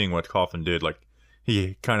 like seeing what Coughlin did, like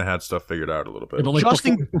he kind of had stuff figured out a little bit. But like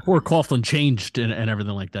Justin- before Coughlin changed and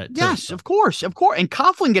everything like that. too. Yes, of course. And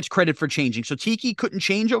Coughlin gets credit for changing. So Tiki couldn't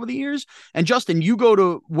change over the years. And Justin, you go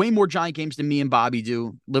to way more Giant games than me and Bobby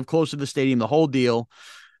do. Live close to the stadium, the whole deal.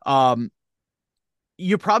 You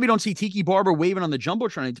probably don't see Tiki Barber waving on the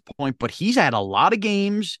jumbotron at the point, but he's had a lot of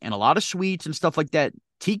games and a lot of suites and stuff like that.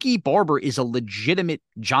 Tiki Barber is a legitimate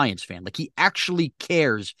Giants fan. Like, he actually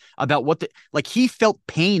cares about he felt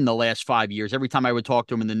pain the last 5 years. Every time I would talk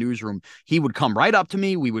to him in the newsroom, he would come right up to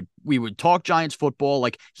me. We would talk Giants football.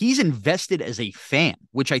 Like, he's invested as a fan,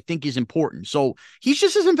 which I think is important. So he's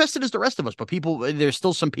just as invested as the rest of us. But there's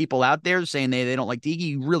still some people out there saying they don't like Tiki.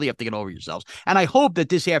 You really have to get over yourselves. And I hope that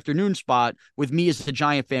this afternoon spot with me as a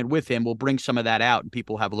Giant fan with him will bring some of that out and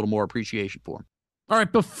people have a little more appreciation for him. All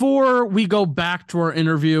right, before we go back to our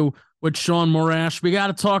interview with Shaun Morash, we got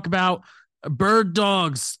to talk about bird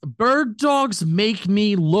dogs. Bird dogs make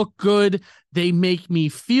me look good. They make me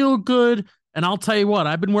feel good. And I'll tell you what,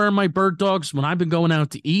 I've been wearing my bird dogs when I've been going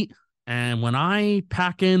out to eat. And when I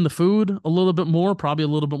pack in the food a little bit more, probably a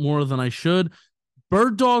little bit more than I should,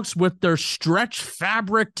 bird dogs with their stretch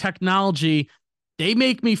fabric technology, they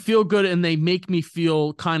make me feel good, and they make me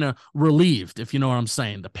feel kind of relieved, if you know what I'm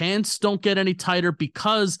saying. The pants don't get any tighter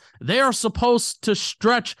because they are supposed to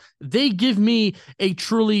stretch. They give me a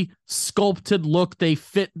truly sculpted look. They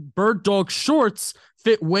fit. Bird dog shorts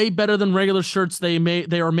fit way better than regular shirts. They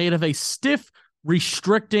are made of a stiff,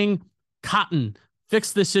 restricting cotton.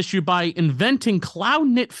 Fix this issue by inventing cloud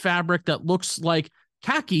knit fabric that looks like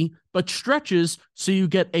khaki but stretches so you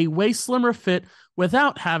get a way slimmer fit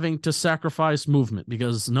without having to sacrifice movement.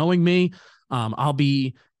 Because knowing me, I'll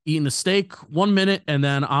be eating a steak 1 minute and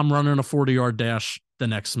then I'm running a 40-yard dash the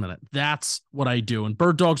next minute. That's what I do. And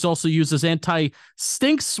Bird Dogs also uses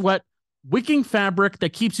anti-stink sweat wicking fabric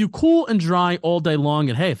that keeps you cool and dry all day long.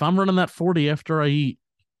 And hey, if I'm running that 40 after I eat,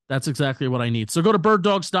 that's exactly what I need. So go to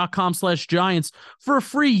birddogs.com/Giants for a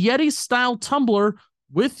free Yeti-style tumbler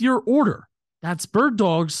with your order. That's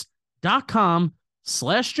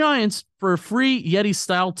birddogs.com/Giants for a free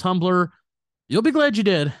Yeti-style tumbler. You'll be glad you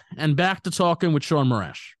did. And back to talking with Shaun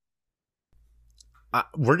Morash.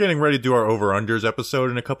 We're getting ready to do our over-unders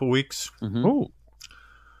episode in a couple weeks. Mm-hmm. Oh,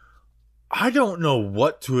 I don't know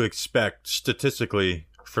what to expect statistically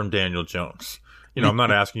from Daniel Jones. You know, I'm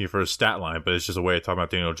not asking you for a stat line, but it's just a way of talking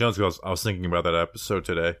about Daniel Jones, because I was thinking about that episode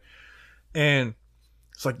today. And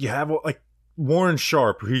it's like you have, like, Warren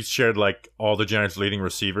Sharp, he shared, like, all the Giants' leading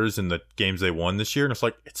receivers in the games they won this year, and it's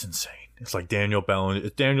like, it's insane. It's like Daniel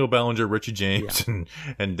Bellinger, Richie James,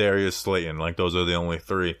 and Darius Slayton. Like, those are the only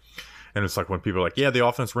three. And it's like when people are like, yeah, the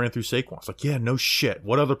offense ran through Saquon. It's like, yeah, no shit.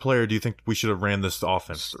 What other player do you think we should have ran this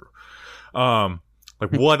offense through?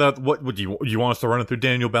 Like, what would you want us to run it through?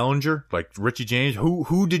 Daniel Bellinger? Like, Richie James?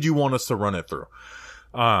 Who did you want us to run it through?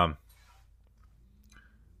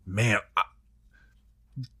 Man,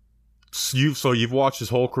 you've watched his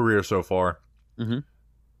whole career so far. Mm-hmm.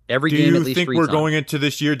 Every game, at least 3 times. Do you think we're going into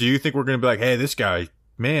this year? Do you think we're going to be like, hey, this guy,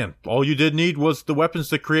 man, all you did need was the weapons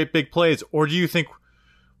to create big plays? Or do you think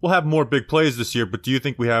we'll have more big plays this year, but do you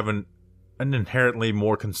think we have an inherently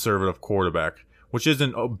more conservative quarterback? Which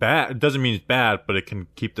isn't bad. It doesn't mean it's bad, but it can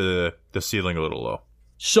keep the ceiling a little low.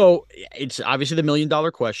 So it's obviously the $1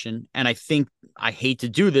 million question. And I think, I hate to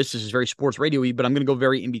do this. This is very sports radio-y, but I'm going to go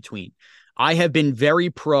very in between. I have been very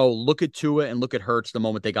pro look at Tua and look at Hurts the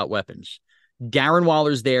moment they got weapons. Darren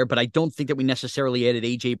Waller's there, but I don't think that we necessarily added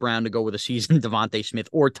A.J. Brown to go with a seasoned Devontae Smith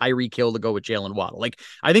or Tyreek Hill to go with Jalen Waddle. Like,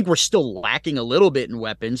 I think we're still lacking a little bit in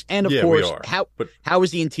weapons. And of course, how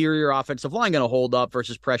is the interior offensive line going to hold up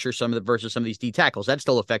versus pressure versus some of these D tackles? That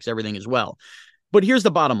still affects everything as well. But here's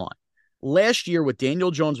the bottom line. Last year, what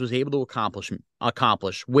Daniel Jones was able to accomplish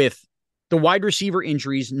with the wide receiver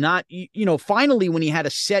injuries, finally when he had a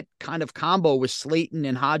set kind of combo with Slayton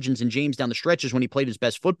and Hodgins and James down the stretches when he played his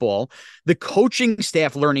best football, the coaching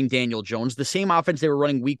staff learning Daniel Jones, the same offense they were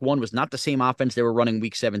running week 1 was not the same offense they were running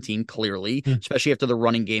week 17, clearly, especially after the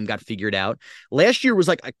running game got figured out. Last year was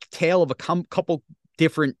like a tale of a couple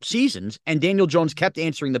different seasons, and Daniel Jones kept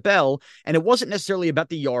answering the bell, and it wasn't necessarily about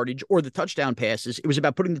the yardage or the touchdown passes. It was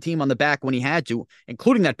about putting the team on the back when he had to,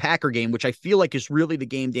 including that Packer game, which I feel like is really the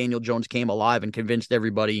game Daniel Jones came alive and convinced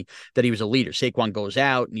everybody that he was a leader. Saquon goes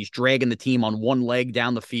out, and he's dragging the team on one leg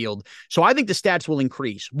down the field. So I think the stats will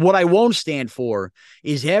increase. What I won't stand for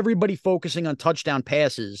is everybody focusing on touchdown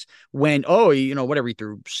passes when, whatever, he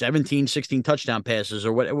threw 17, 16 touchdown passes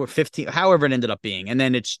or whatever, 15, however it ended up being. And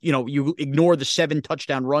then it's, you ignore the 7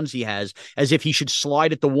 touchdown runs he has as if he should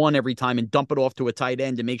slide at the one every time and dump it off to a tight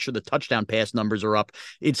end to make sure the touchdown pass numbers are up.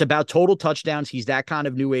 It's about total touchdowns. He's that kind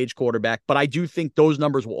of new age quarterback, but I do think those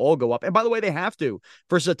numbers will all go up. And by the way, they have to.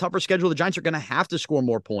 Versus a tougher schedule, the Giants are going to have to score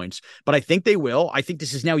more points, but I think they will. I think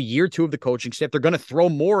this is now year 2 of the coaching staff. They're going to throw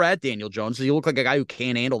more at Daniel Jones. So you look like a guy who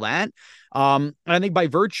can't handle that. And I think by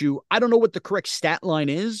virtue, I don't know what the correct stat line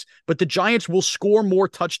is, but the Giants will score more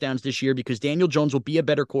touchdowns this year because Daniel Jones will be a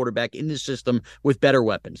better quarterback in this system with better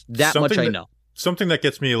weapons. That much I know. Something that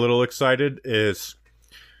gets me a little excited is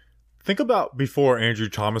think about before Andrew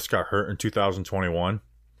Thomas got hurt in 2021,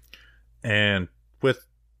 and with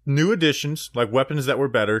new additions, like weapons that were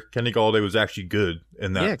better, Kenny Golladay was actually good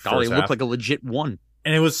in that first half. Looked like a legit one.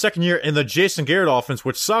 And it was second year in the Jason Garrett offense,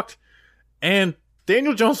 which sucked, and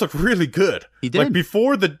Daniel Jones looked really good. He did. Like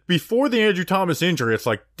before the Andrew Thomas injury, it's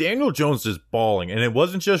like Daniel Jones is balling. And it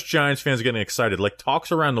wasn't just Giants fans getting excited. Like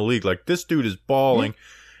talks around the league, like this dude is balling.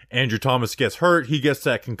 Yeah. Andrew Thomas gets hurt. He gets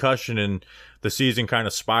that concussion and the season kind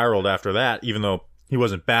of spiraled after that. Even though he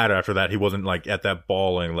wasn't bad after that, he wasn't like at that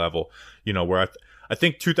balling level, where I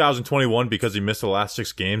think 2021, because he missed the last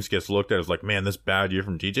 6 games, gets looked at as like, man, this bad year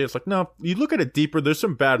from DJ. It's like, no, you look at it deeper. There's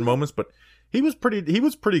some bad moments, but he was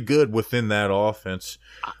pretty good within that offense,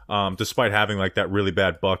 despite having like that really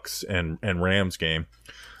bad Bucks and Rams game.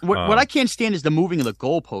 What I can't stand is the moving of the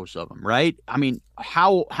goalposts of them, right? I mean,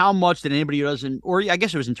 how much did anybody who doesn't, or I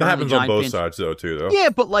guess it was in terms of happens on both sides though, too, though. Yeah,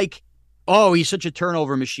 but like, oh, he's such a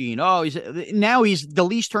turnover machine. Oh, he's the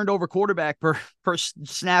least turned over quarterback per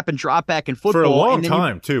snap and drop back in football for a long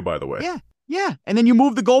time too, by the way. Yeah. And then you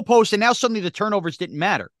move the goalpost, and now suddenly the turnovers didn't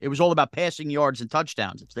matter. It was all about passing yards and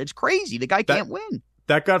touchdowns. It's crazy. The guy can't win.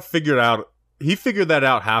 That got figured out. He figured that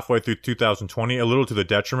out halfway through 2020, a little to the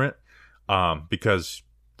detriment, because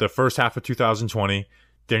the first half of 2020,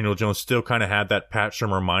 Daniel Jones still kind of had that Pat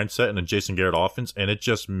Shurmur mindset and the Jason Garrett offense, and it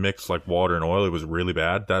just mixed like water and oil. It was really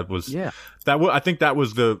bad. I think that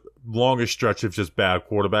was the longest stretch of just bad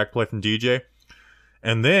quarterback play from DJ.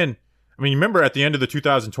 And then, I mean, you remember at the end of the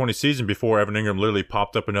 2020 season, before Evan Ingram literally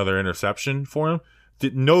popped up another interception for him,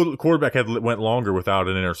 no quarterback went longer without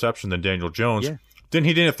an interception than Daniel Jones. Yeah. Then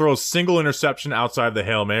he didn't throw a single interception outside the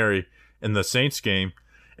Hail Mary in the Saints game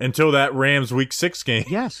until that Rams Week 6 game.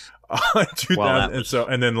 Yes.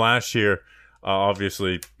 And then last year,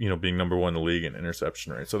 obviously, being number 1 in the league in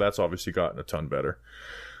interception rate. So that's obviously gotten a ton better.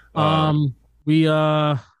 John,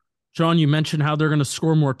 you mentioned how they're going to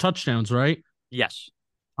score more touchdowns, right? Yes.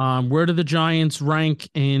 Where do the Giants rank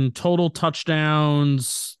in total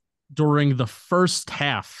touchdowns during the first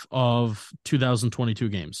half of 2022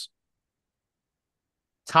 games?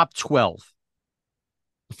 Top 12.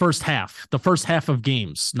 The first half of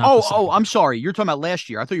games. I'm sorry. You're talking about last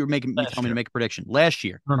year. I thought you were telling me to make a prediction. Last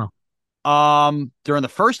year. No. During the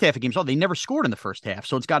first half of games, they never scored in the first half,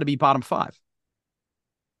 so it's got to be bottom 5.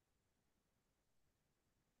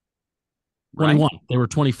 21. Right? They were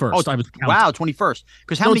 21st. Oh, I was counting. Wow, 21st.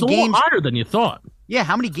 Because how many games? Higher than you thought. Yeah,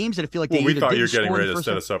 how many games did it feel like they? We thought you were getting ready to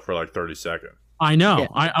set us up for like 30 seconds. I know. Yeah.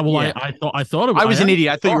 I thought it was. I was an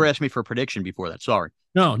idiot. I thought you were asking me for a prediction before that. Sorry.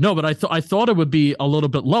 No, but I thought it would be a little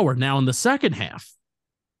bit lower. Now in the second half,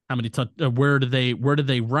 how many? Where do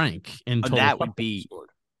they rank in total? That would be.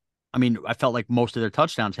 I mean, I felt like most of their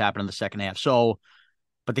touchdowns happened in the second half. So,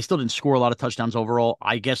 but they still didn't score a lot of touchdowns overall.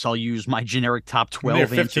 I guess I'll use my generic top 12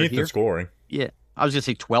 they're 15th in scoring. Yeah, I was gonna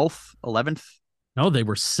say 12th, 11th. No, they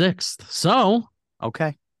were 6th. So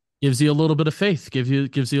okay. Gives you a little bit of faith. Gives you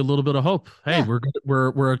a little bit of hope. Hey, yeah.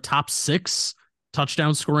 we're a top 6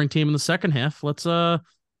 touchdown scoring team in the second half. Let's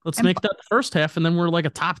make that the first half, and then we're like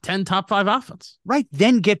a top 10, top 5 offense. Right.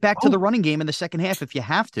 Then get back to the running game in the second half if you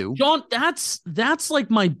have to. John, that's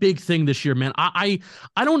like my big thing this year, man. I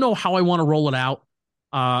don't know how I want to roll it out.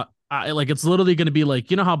 It's literally going to be like,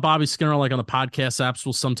 how Bobby Skinner, like on the podcast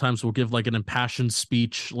apps, will give like an impassioned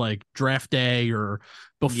speech like draft day or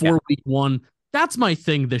before week 1. That's my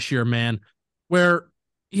thing this year, man, where,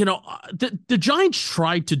 the Giants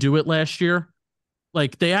tried to do it last year.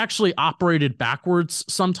 Like they actually operated backwards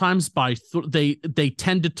sometimes they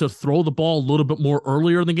tended to throw the ball a little bit more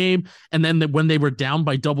earlier in the game. And then when they were down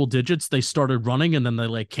by double digits, they started running, and then they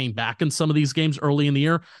like came back in some of these games early in the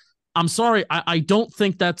year. I'm sorry. I don't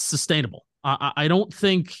think that's sustainable. I don't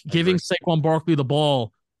think giving Saquon Barkley the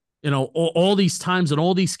ball, all these times and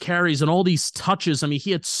all these carries and all these touches. I mean,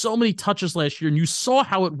 he had so many touches last year, and you saw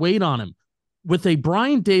how it weighed on him. With a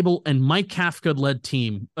Brian Dable and Mike Kafka-led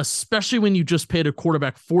team, especially when you just paid a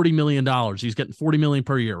quarterback $40 million, he's getting $40 million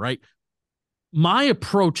per year, right? My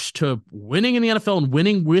approach to winning in the NFL and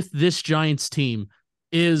winning with this Giants team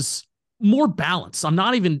is more balance. I'm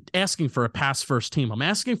not even asking for a pass-first team. I'm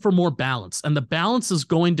asking for more balance, and the balance is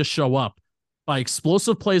going to show up by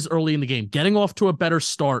explosive plays early in the game, getting off to a better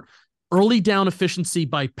start, early down efficiency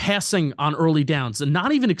by passing on early downs, and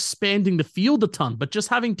not even expanding the field a ton, but just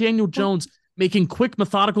having Daniel Jones making quick,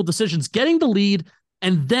 methodical decisions, getting the lead,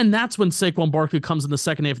 and then that's when Saquon Barkley comes in the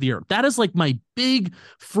second half of the year. That is like my big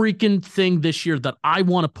freaking thing this year that I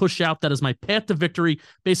want to push out. That is my path to victory,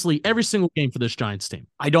 basically every single game for this Giants team.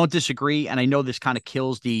 I don't disagree, and I know this kind of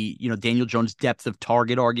kills the Daniel Jones depth of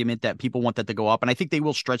target argument that people want that to go up, and I think they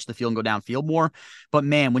will stretch the field and go downfield more. But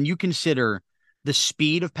man, when you consider the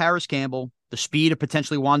speed of Paris Campbell, the speed of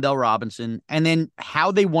potentially Wan'Dale Robinson, and then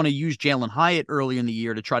how they want to use Jalen Hyatt early in the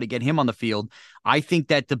year to try to get him on the field, I think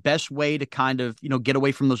that the best way to kind of, get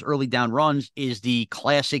away from those early down runs is the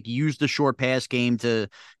classic use the short pass game to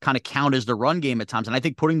kind of count as the run game at times. And I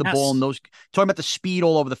think putting the ball in those, talking about the speed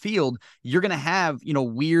all over the field, you're going to have,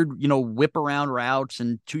 weird, whip around routes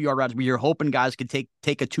and 2-yard routes where you're hoping guys could take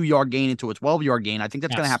a 2-yard gain into a 12-yard gain. I think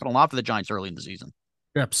that's going to happen a lot for the Giants early in the season.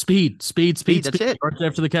 Yep, speed. That's it. Right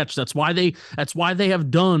after the catch. That's why they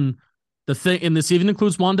have done the thing, and this even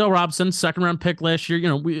includes Wan'Dale Robinson, 2nd-round pick last year.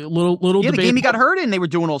 Little the game he got hurt in, they were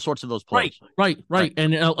doing all sorts of those plays. Right.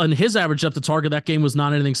 And his average depth of target that game was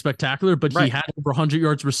not anything spectacular, but he had over 100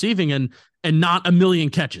 yards receiving and not a million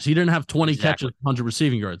catches. He didn't have 20 catches, 100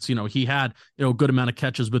 receiving yards. He had a good amount of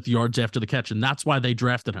catches with yards after the catch, and that's why they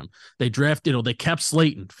drafted him. They kept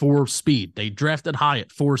Slayton for speed. They drafted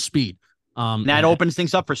Hyatt for speed. That opens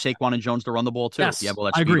things up for Saquon and Jones to run the ball too. Yes, yeah, well,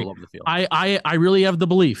 that's I agree. All over the field. I really have the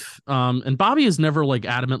belief. And Bobby has never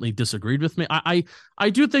adamantly disagreed with me. I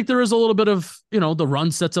do think there is a little bit of the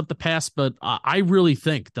run sets up the pass, but I really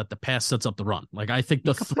think that the pass sets up the run. I think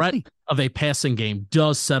the threat of a passing game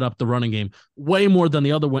does set up the running game way more than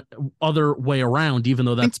the other way around. Even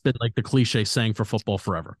though that's been the cliche saying for football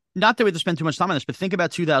forever. Not that we have to spend too much time on this, but think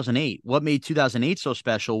about 2008. What made 2008 so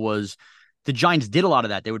special was the Giants did a lot of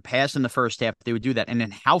that. They would pass in the first half. They would do that. And then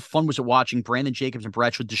how fun was it watching Brandon Jacobs and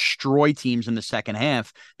Bradshaw destroy teams in the second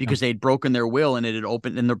half because they had broken their will and it had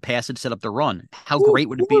opened and their pass had set up the run. How great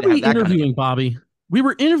would it be to have that interviewing, kind of Bobby? We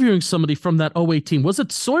were interviewing somebody from that 08 team. Was it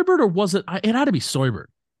Soybert or was it? It had to be Soybert,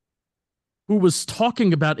 who was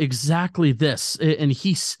talking about exactly this. And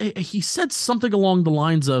he said something along the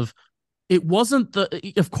lines of, it wasn't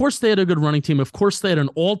of course they had a good running team. Of course they had an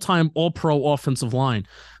all-time all-pro offensive line,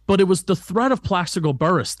 but it was the threat of Plaxico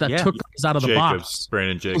Burress that took us out of the box.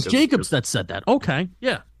 Brandon Jacobs. It was Jacobs that said that. Okay.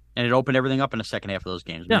 Yeah. And it opened everything up in the second half of those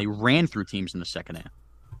games. They ran through teams in the second half.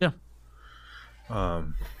 Yeah.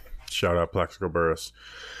 Shout out Plaxico Burress.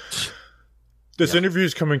 This interview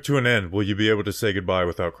is coming to an end. Will you be able to say goodbye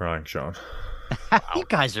without crying, Shaun? You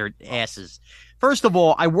guys are asses. First of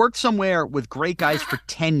all, I worked somewhere with great guys for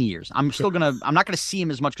 10 years. I'm not gonna see him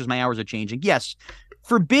as much because my hours are changing. Yes,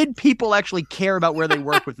 forbid people actually care about where they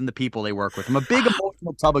work with and the people they work with. I'm a big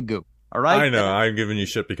emotional tub of goo. All right. I know. I'm giving you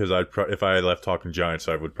shit because if I left talking Giants,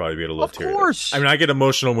 I would probably be a little teary. Of course. I mean, I get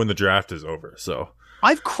emotional when the draft is over. So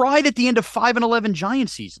I've cried at the end of 5-11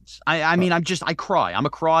 Giants seasons. I mean, I cry. I'm a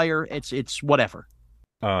crier. It's whatever.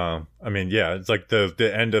 I mean, yeah, it's like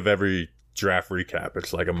the end of every draft recap.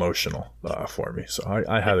 It's emotional for me. So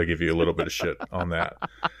I had to give you a little bit of shit on that.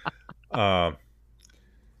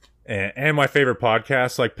 And my favorite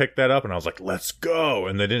podcast picked that up, and I was like, "Let's go!"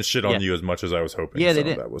 And they didn't shit on you as much as I was hoping. Yeah, they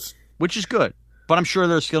did. Which is good. But I'm sure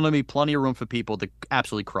there's going to be plenty of room for people to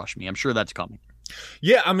absolutely crush me. I'm sure that's coming.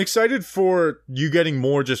 Yeah, I'm excited for you getting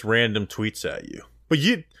more just random tweets at you. But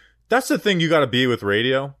that's the thing you got to be with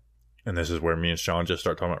radio. And this is where me and Shaun just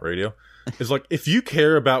start talking about radio. Is if you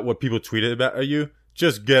care about what people tweeted about you,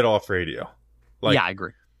 just get off radio. Yeah, I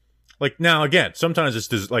agree. Now again, sometimes it's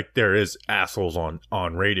just there is assholes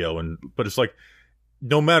on radio, but it's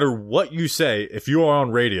no matter what you say, if you are on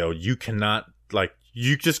radio, you cannot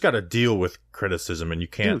you just got to deal with criticism and you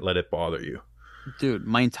can't let it bother you. Dude,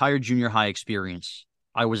 my entire junior high experience,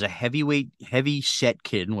 I was a heavy set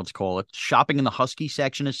kid, let's call it, shopping in the Husky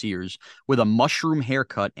section of Sears with a mushroom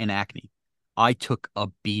haircut and acne. I took a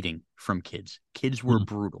beating from kids. Kids were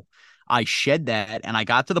brutal. I shed that, and I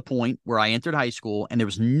got to the point where I entered high school, and there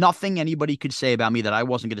was nothing anybody could say about me that I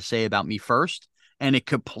wasn't going to say about me first, and it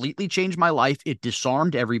completely changed my life. It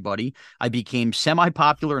disarmed everybody. I became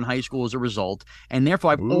semi-popular in high school as a result, and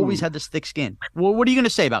therefore I've always had this thick skin. Well, what are you going to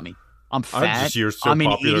say about me? I'm fat. You're so I'm an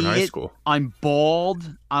popular idiot. in high school. I'm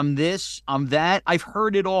bald. I'm this. I'm that. I've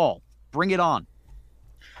heard it all. Bring it on.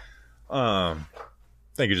 I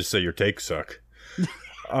think you just say your takes suck.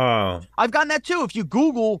 I've gotten that too. If you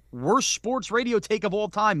Google worst sports radio take of all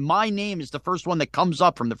time, my name is the first one that comes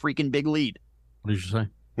up from the freaking big lead. What did you say?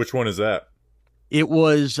 Which one is that? It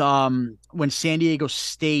was when San Diego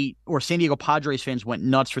State or San Diego Padres fans went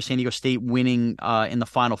nuts for San Diego State winning in the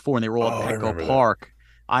Final Four, and they were all at Petco Park.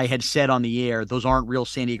 I had said on the air, those aren't real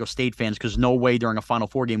San Diego State fans because no way during a Final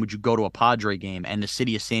Four game would you go to a Padre game. And the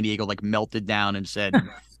city of San Diego melted down and said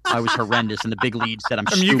I was horrendous. And the big lead said I'm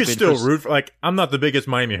stupid. You can still root for, I'm not the biggest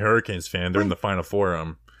Miami Hurricanes fan. They're in the Final Four.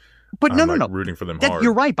 I'm rooting for them hard.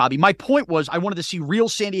 You're right, Bobby. My point was I wanted to see real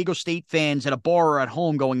San Diego State fans at a bar or at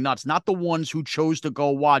home going nuts, not the ones who chose to go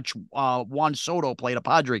watch Juan Soto play at a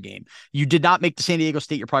Padre game. You did not make the San Diego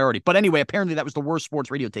State your priority. But anyway, apparently that was the worst sports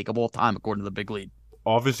radio take of all time, according to the big lead.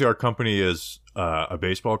 Obviously, our company is a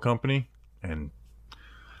baseball company, and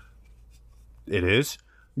it is.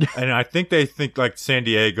 And I think they think San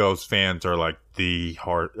Diego's fans are the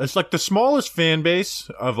heart. It's the smallest fan base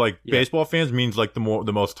of baseball fans means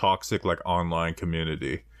the most toxic online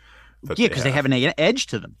community. Yeah, because they have an edge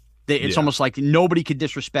to them. It's almost like nobody could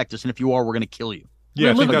disrespect us, and if you are, we're going to kill you. Yeah,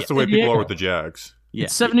 I think that's the way people are with the Jags. Yeah,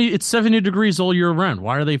 it's 70 degrees all year round.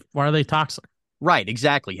 Why are they toxic? Right,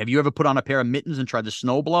 exactly. Have you ever put on a pair of mittens and tried to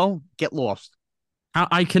snow blow? Get lost.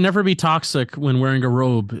 I can never be toxic when wearing a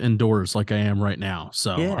robe indoors like I am right now.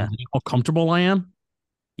 So yeah. How comfortable I am.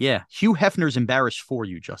 Yeah. Hugh Hefner's embarrassed for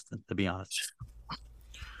you, Justin, to be honest.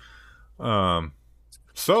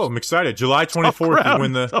 So I'm excited. July 24th is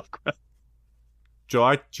when the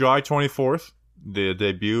July 24th, the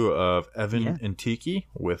debut of Evan and Tiki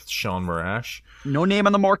with Shaun Morash. No name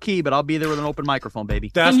on the marquee, but I'll be there with an open microphone, baby.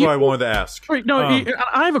 That's what I wanted to ask. Wait, no,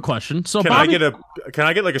 I have a question. So can I get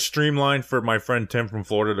a streamline for my friend Tim from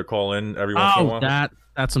Florida to call in every once in a while?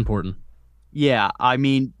 That's important. Yeah, I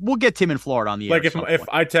mean, we'll get Tim in Florida on the air. If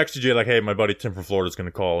I texted you hey, my buddy Tim from Florida is going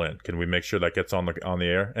to call in, can we make sure that gets on the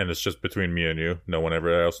air and it's just between me and you? No one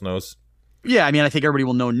ever else knows. Yeah, I mean, I think everybody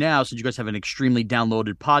will know now since you guys have an extremely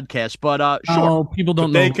downloaded podcast. But sure, oh, people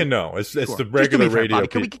don't know. They can know. It's the regular radio.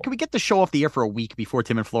 Can we get the show off the air for a week before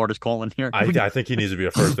Tim in Florida's calling here? I think he needs to be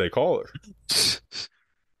a first day caller.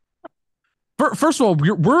 First of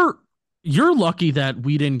all, you're lucky that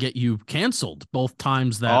we didn't get you canceled both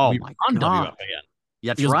times that we were on WFAN.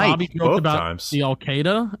 That's because right. Bobby joked about the Al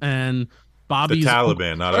Qaeda and Bobby's the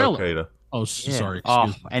Taliban, not Al Qaeda. Oh, sorry.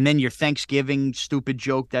 And then your Thanksgiving stupid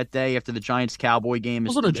joke that day after the Giants-Cowboy game.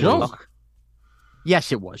 Was it a joke?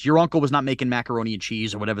 Yes, it was. Your uncle was not making macaroni and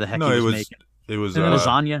cheese or whatever the heck he was making. It was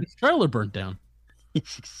lasagna. His trailer burnt down.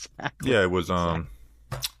 Exactly. Yeah, it was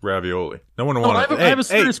ravioli. No one wanted. I have a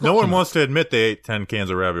serious no one wants to admit they ate 10 cans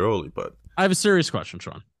of ravioli, but I have a serious question,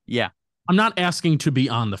 Shaun. Yeah. I'm not asking to be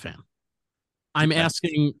on the fan. I'm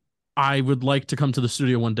asking. I would like to come to the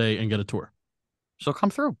studio one day and get a tour. So come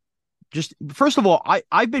through. Just first of all,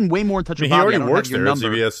 I've been way more in touch with Bobby. He already works there at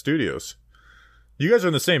CBS Studios. You guys are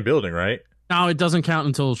in the same building, right? No, it doesn't count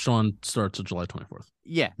until Shaun starts on July 24th.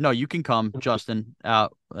 Yeah, no, you can come, Justin.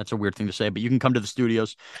 That's a weird thing to say, but you can come to the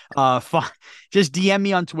studios. Just DM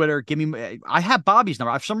me on Twitter. Give me. I have Bobby's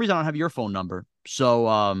number. For some reason, I don't have your phone number.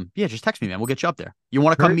 So, just text me, man. We'll get you up there. You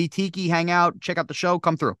want to come meet Tiki, hang out, check out the show?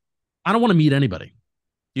 Come through. I don't want to meet anybody.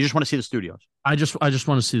 You just want to see the studios. I just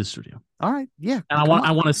want to see the studio. All right, yeah. And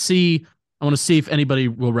I want to see if anybody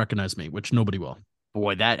will recognize me, which nobody will.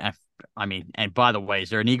 Boy, I mean, and by the way, is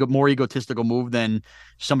there an more egotistical move than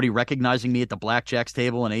somebody recognizing me at the blackjacks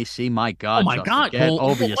table in AC? My God! Oh my God! Get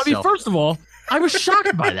over yourself. I mean, first of all, I was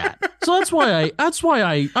shocked by that. So that's why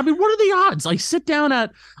I mean, what are the odds? I sit down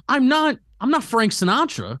at I'm not Frank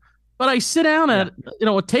Sinatra, but I sit down at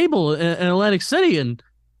a table in Atlantic City and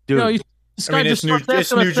dude. It's New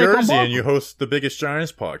Jersey, and you host the Biggest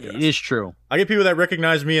Giants podcast. It is true. I get people that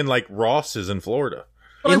recognize me in Ross's in Florida.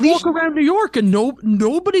 But I walk around New York, and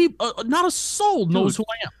nobody, not a soul knows who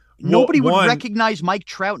I am. Nobody would recognize Mike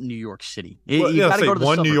Trout in New York City. You got to go to the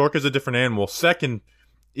suburbs. New York is a different animal. Second,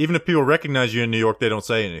 even if people recognize you in New York, they don't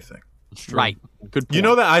say anything. Right. Good point. You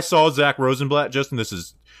know that I saw Zach Rosenblatt, Justin? This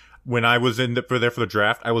is when I was for the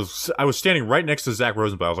draft. I was standing right next to Zach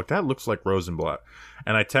Rosenblatt. I was like, that looks like Rosenblatt.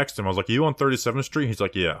 And I texted him. I was like, you on 37th Street? He's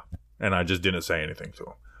like, yeah. And I just didn't say anything to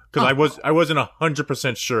him. Because I wasn't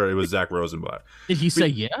 100% sure it was Zach Rosenblatt. Did he say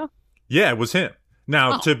yeah? Yeah, it was him.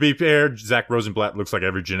 Now, to be fair, Zach Rosenblatt looks like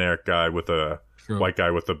every generic guy with a True. white guy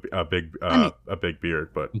with a big beard.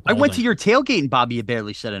 But I went to your tailgate and Bobby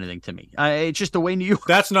barely said anything to me. It's just the way New York.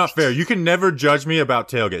 that's not fair. You can never judge me about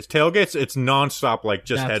tailgates. Tailgates, it's nonstop, like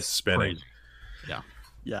just That's head spinning. crazy. Yeah.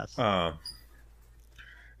 Yes.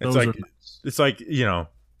 It's like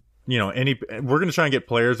we're gonna try and get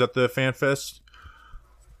players at the fan fest.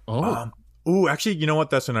 Oh. Ooh, actually, you know what?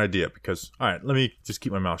 That's an idea because all right, let me just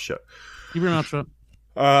keep my mouth shut. Keep your mouth shut.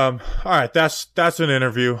 All right, that's an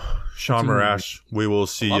interview. Shaun Morash. We will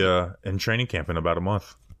see you in training camp in about a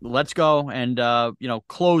month. Let's go. And,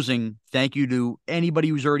 closing, thank you to anybody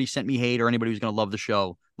who's already sent me hate or anybody who's going to love the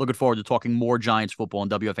show. Looking forward to talking more Giants football on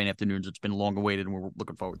WFAN afternoons. It's been long awaited, and we're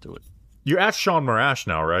looking forward to it. You're at Shaun Morash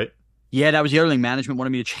now, right? Yeah, that was the other thing. Management wanted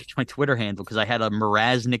me to change my Twitter handle because I had a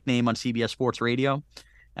Mraz nickname on CBS Sports Radio.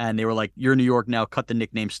 And they were like, you're in New York now, cut the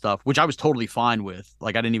nickname stuff, which I was totally fine with.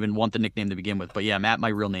 Like, I didn't even want the nickname to begin with. But yeah, I'm at my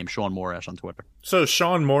real name, Shaun Morash on Twitter. So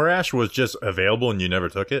Shaun Morash was just available and you never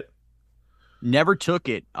took it? Never took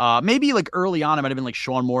it. Maybe like early on, it might have been like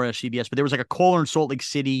Shaun Morash, CBS, but there was like a caller in Salt Lake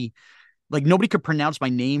City. Like, nobody could pronounce my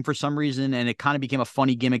name for some reason. And it kind of became a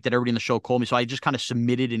funny gimmick that everybody in the show called me. So I just kind of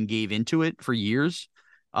submitted and gave into it for years.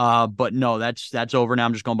 But no, that's over now.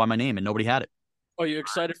 I'm just going by my name and nobody had it. Oh, you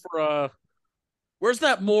excited for where's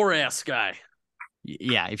that Morass guy?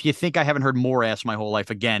 Yeah, if you think I haven't heard Morass my whole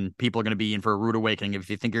life, again, people are going to be in for a rude awakening if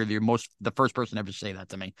you think you're the first person ever to say that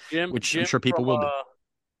to me, which I'm sure people will be.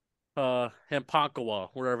 Hampakawa,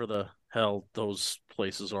 wherever the hell those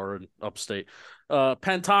places are in upstate.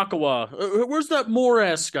 Pantakawa, where's that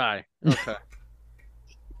Morass guy? Okay.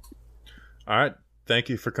 All right. Thank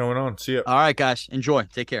you for coming on. See you. All right, guys. Enjoy.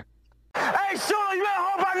 Take care. Hey, Shaun, you better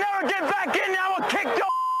hope I never get back in there. I will kick your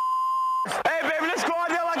Hey, baby, let's go out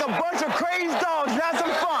there like a bunch of crazy dogs. Have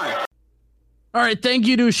some fun. All right. Thank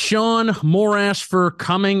you to Shaun Morash for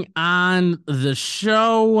coming on the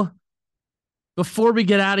show. Before we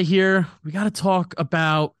get out of here, we got to talk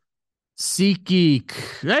about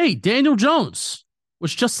SeatGeek. Hey, Daniel Jones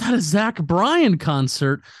was just at a Zach Bryan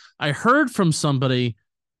concert. I heard from somebody,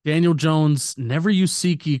 Daniel Jones never used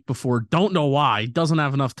SeatGeek before. Don't know why. He doesn't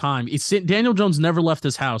have enough time. Daniel Jones never left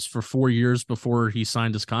his house for 4 years before he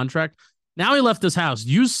signed his contract. Now he left his house,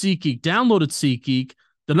 used SeatGeek, downloaded SeatGeek,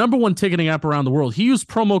 the #1 ticketing app around the world. He used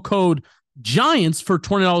promo code Giants for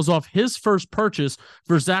 $20 off his first purchase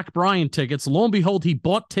for Zach Bryan tickets. Lo and behold, he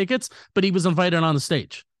bought tickets, but he was invited on the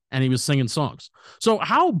stage and he was singing songs. So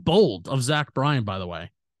how bold of Zach Bryan, by the way.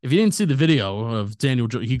 If you didn't see the video of Daniel,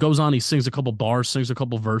 he goes on, he sings a couple bars, sings a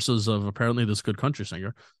couple verses of apparently this good country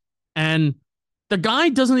singer. And the guy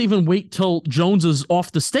doesn't even wait till Jones is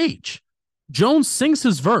off the stage. Jones sings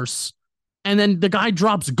his verse, and then the guy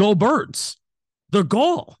drops "Go Birds." The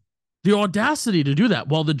gall, the audacity to do that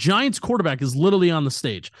while the Giants quarterback is literally on the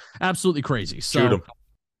stage. Absolutely crazy. So,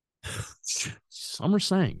 some are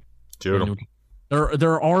saying, Shoot him.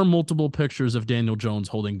 There are multiple pictures of Daniel Jones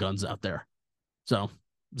holding guns out there. So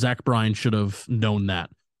Zach Bryan should have known that.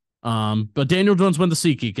 But Daniel Jones went to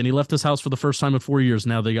SeatGeek, and he left his house for the first time in 4 years.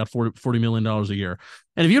 Now they got $40 million a year.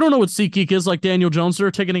 And if you don't know what SeatGeek is, like Daniel Jones, they're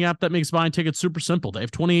a ticketing app that makes buying tickets super simple. They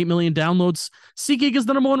have 28 million downloads. SeatGeek is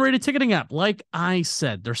the #1 rated ticketing app. Like I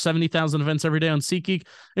said, there's 70,000 events every day on SeatGeek,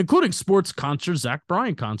 including sports, concerts, Zach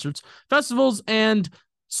Bryan concerts, festivals, and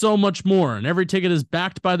so much more. And every ticket is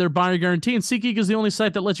backed by their buyer guarantee. And SeatGeek is the only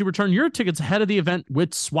site that lets you return your tickets ahead of the event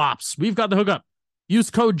with swaps. We've got the hookup. Use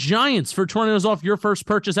code GIANTS for $20 off your first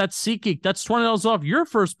purchase at SeatGeek. That's $20 off your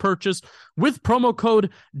first purchase with promo code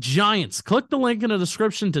GIANTS. Click the link in the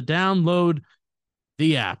description to download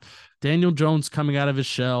the app. Daniel Jones coming out of his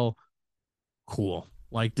shell. Cool.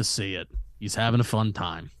 Like to see it. He's having a fun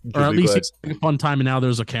time. Or at least he's having a fun time, and now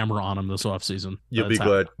there's a camera on him this offseason. You'll be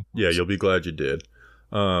glad. Yeah, you'll be glad you did.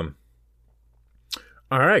 All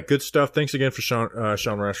right, good stuff. Thanks again for Shaun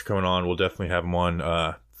Morash coming on. We'll definitely have him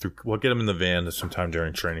on. We'll get him in the van sometime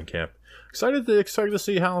during training camp. Excited to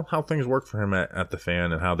see how things work for him at the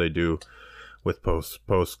fan and how they do with post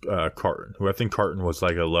Carton, who I think Carton was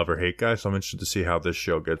like a love or hate guy. So I'm interested to see how this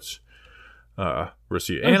show gets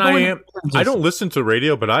received. And I don't listen to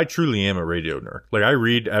radio, but I truly am a radio nerd. Like, I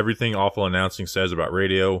read everything Awful Announcing says about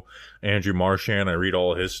radio. Andrew Marchand, I read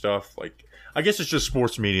all his stuff. Like, I guess it's just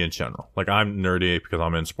sports media in general. Like, I'm nerdy because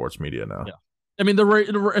I'm in sports media now. Yeah. I mean,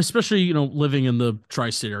 especially, living in the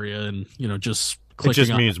tri-state area and, just clicking. It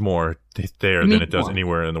just means more there than it does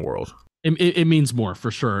anywhere in the world. It means more for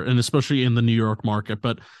sure. And especially in the New York market.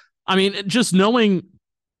 But I mean, just knowing,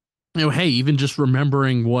 hey, even just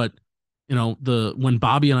remembering what, when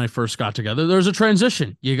Bobby and I first got together, there's a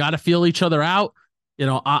transition. You got to feel each other out.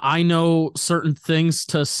 I know certain things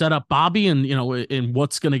to set up Bobby and, and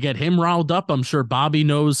what's going to get him riled up. I'm sure Bobby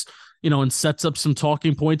knows, and sets up some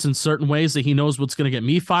talking points in certain ways that he knows what's going to get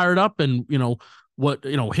me fired up, and what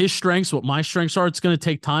his strengths, what my strengths are. It's going to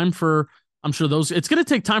take time for, I'm sure it's going to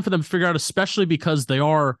take time for them to figure out, especially because they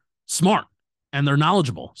are smart and they're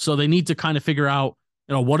knowledgeable. So they need to kind of figure out,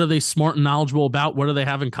 what are they smart and knowledgeable about? What do they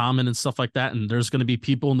have in common and stuff like that? And there's going to be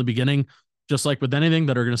people in the beginning, just like with anything,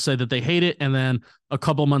 that are going to say that they hate it. And then a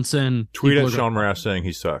couple months in, tweet at Shaun Morash saying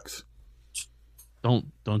he sucks.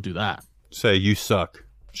 Don't do that. Say you suck,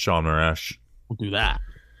 Shaun Morash. We'll do that.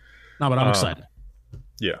 No, but I'm excited.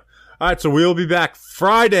 Yeah. All right. So we'll be back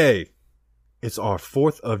Friday. It's our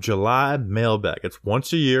 4th of July mailbag. It's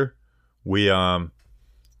once a year. We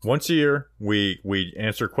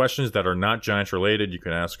answer questions that are not Giants related. You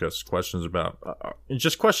can ask us questions about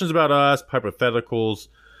just questions about us, hypotheticals,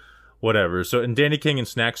 whatever. So, and Danny King and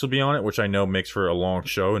Snacks will be on it, which I know makes for a long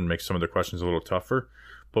show and makes some of the questions a little tougher.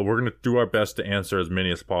 But we're going to do our best to answer as many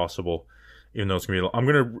as possible, even though it's going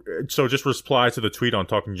to be. So just reply to the tweet on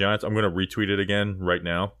Talking Giants. I'm going to retweet it again right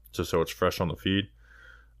now, just so it's fresh on the feed.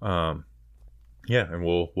 Yeah, and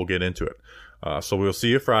we'll get into it. So we'll see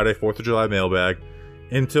you Friday, 4th of July mailbag.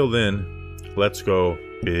 Until then, let's go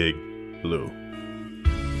Big Blue.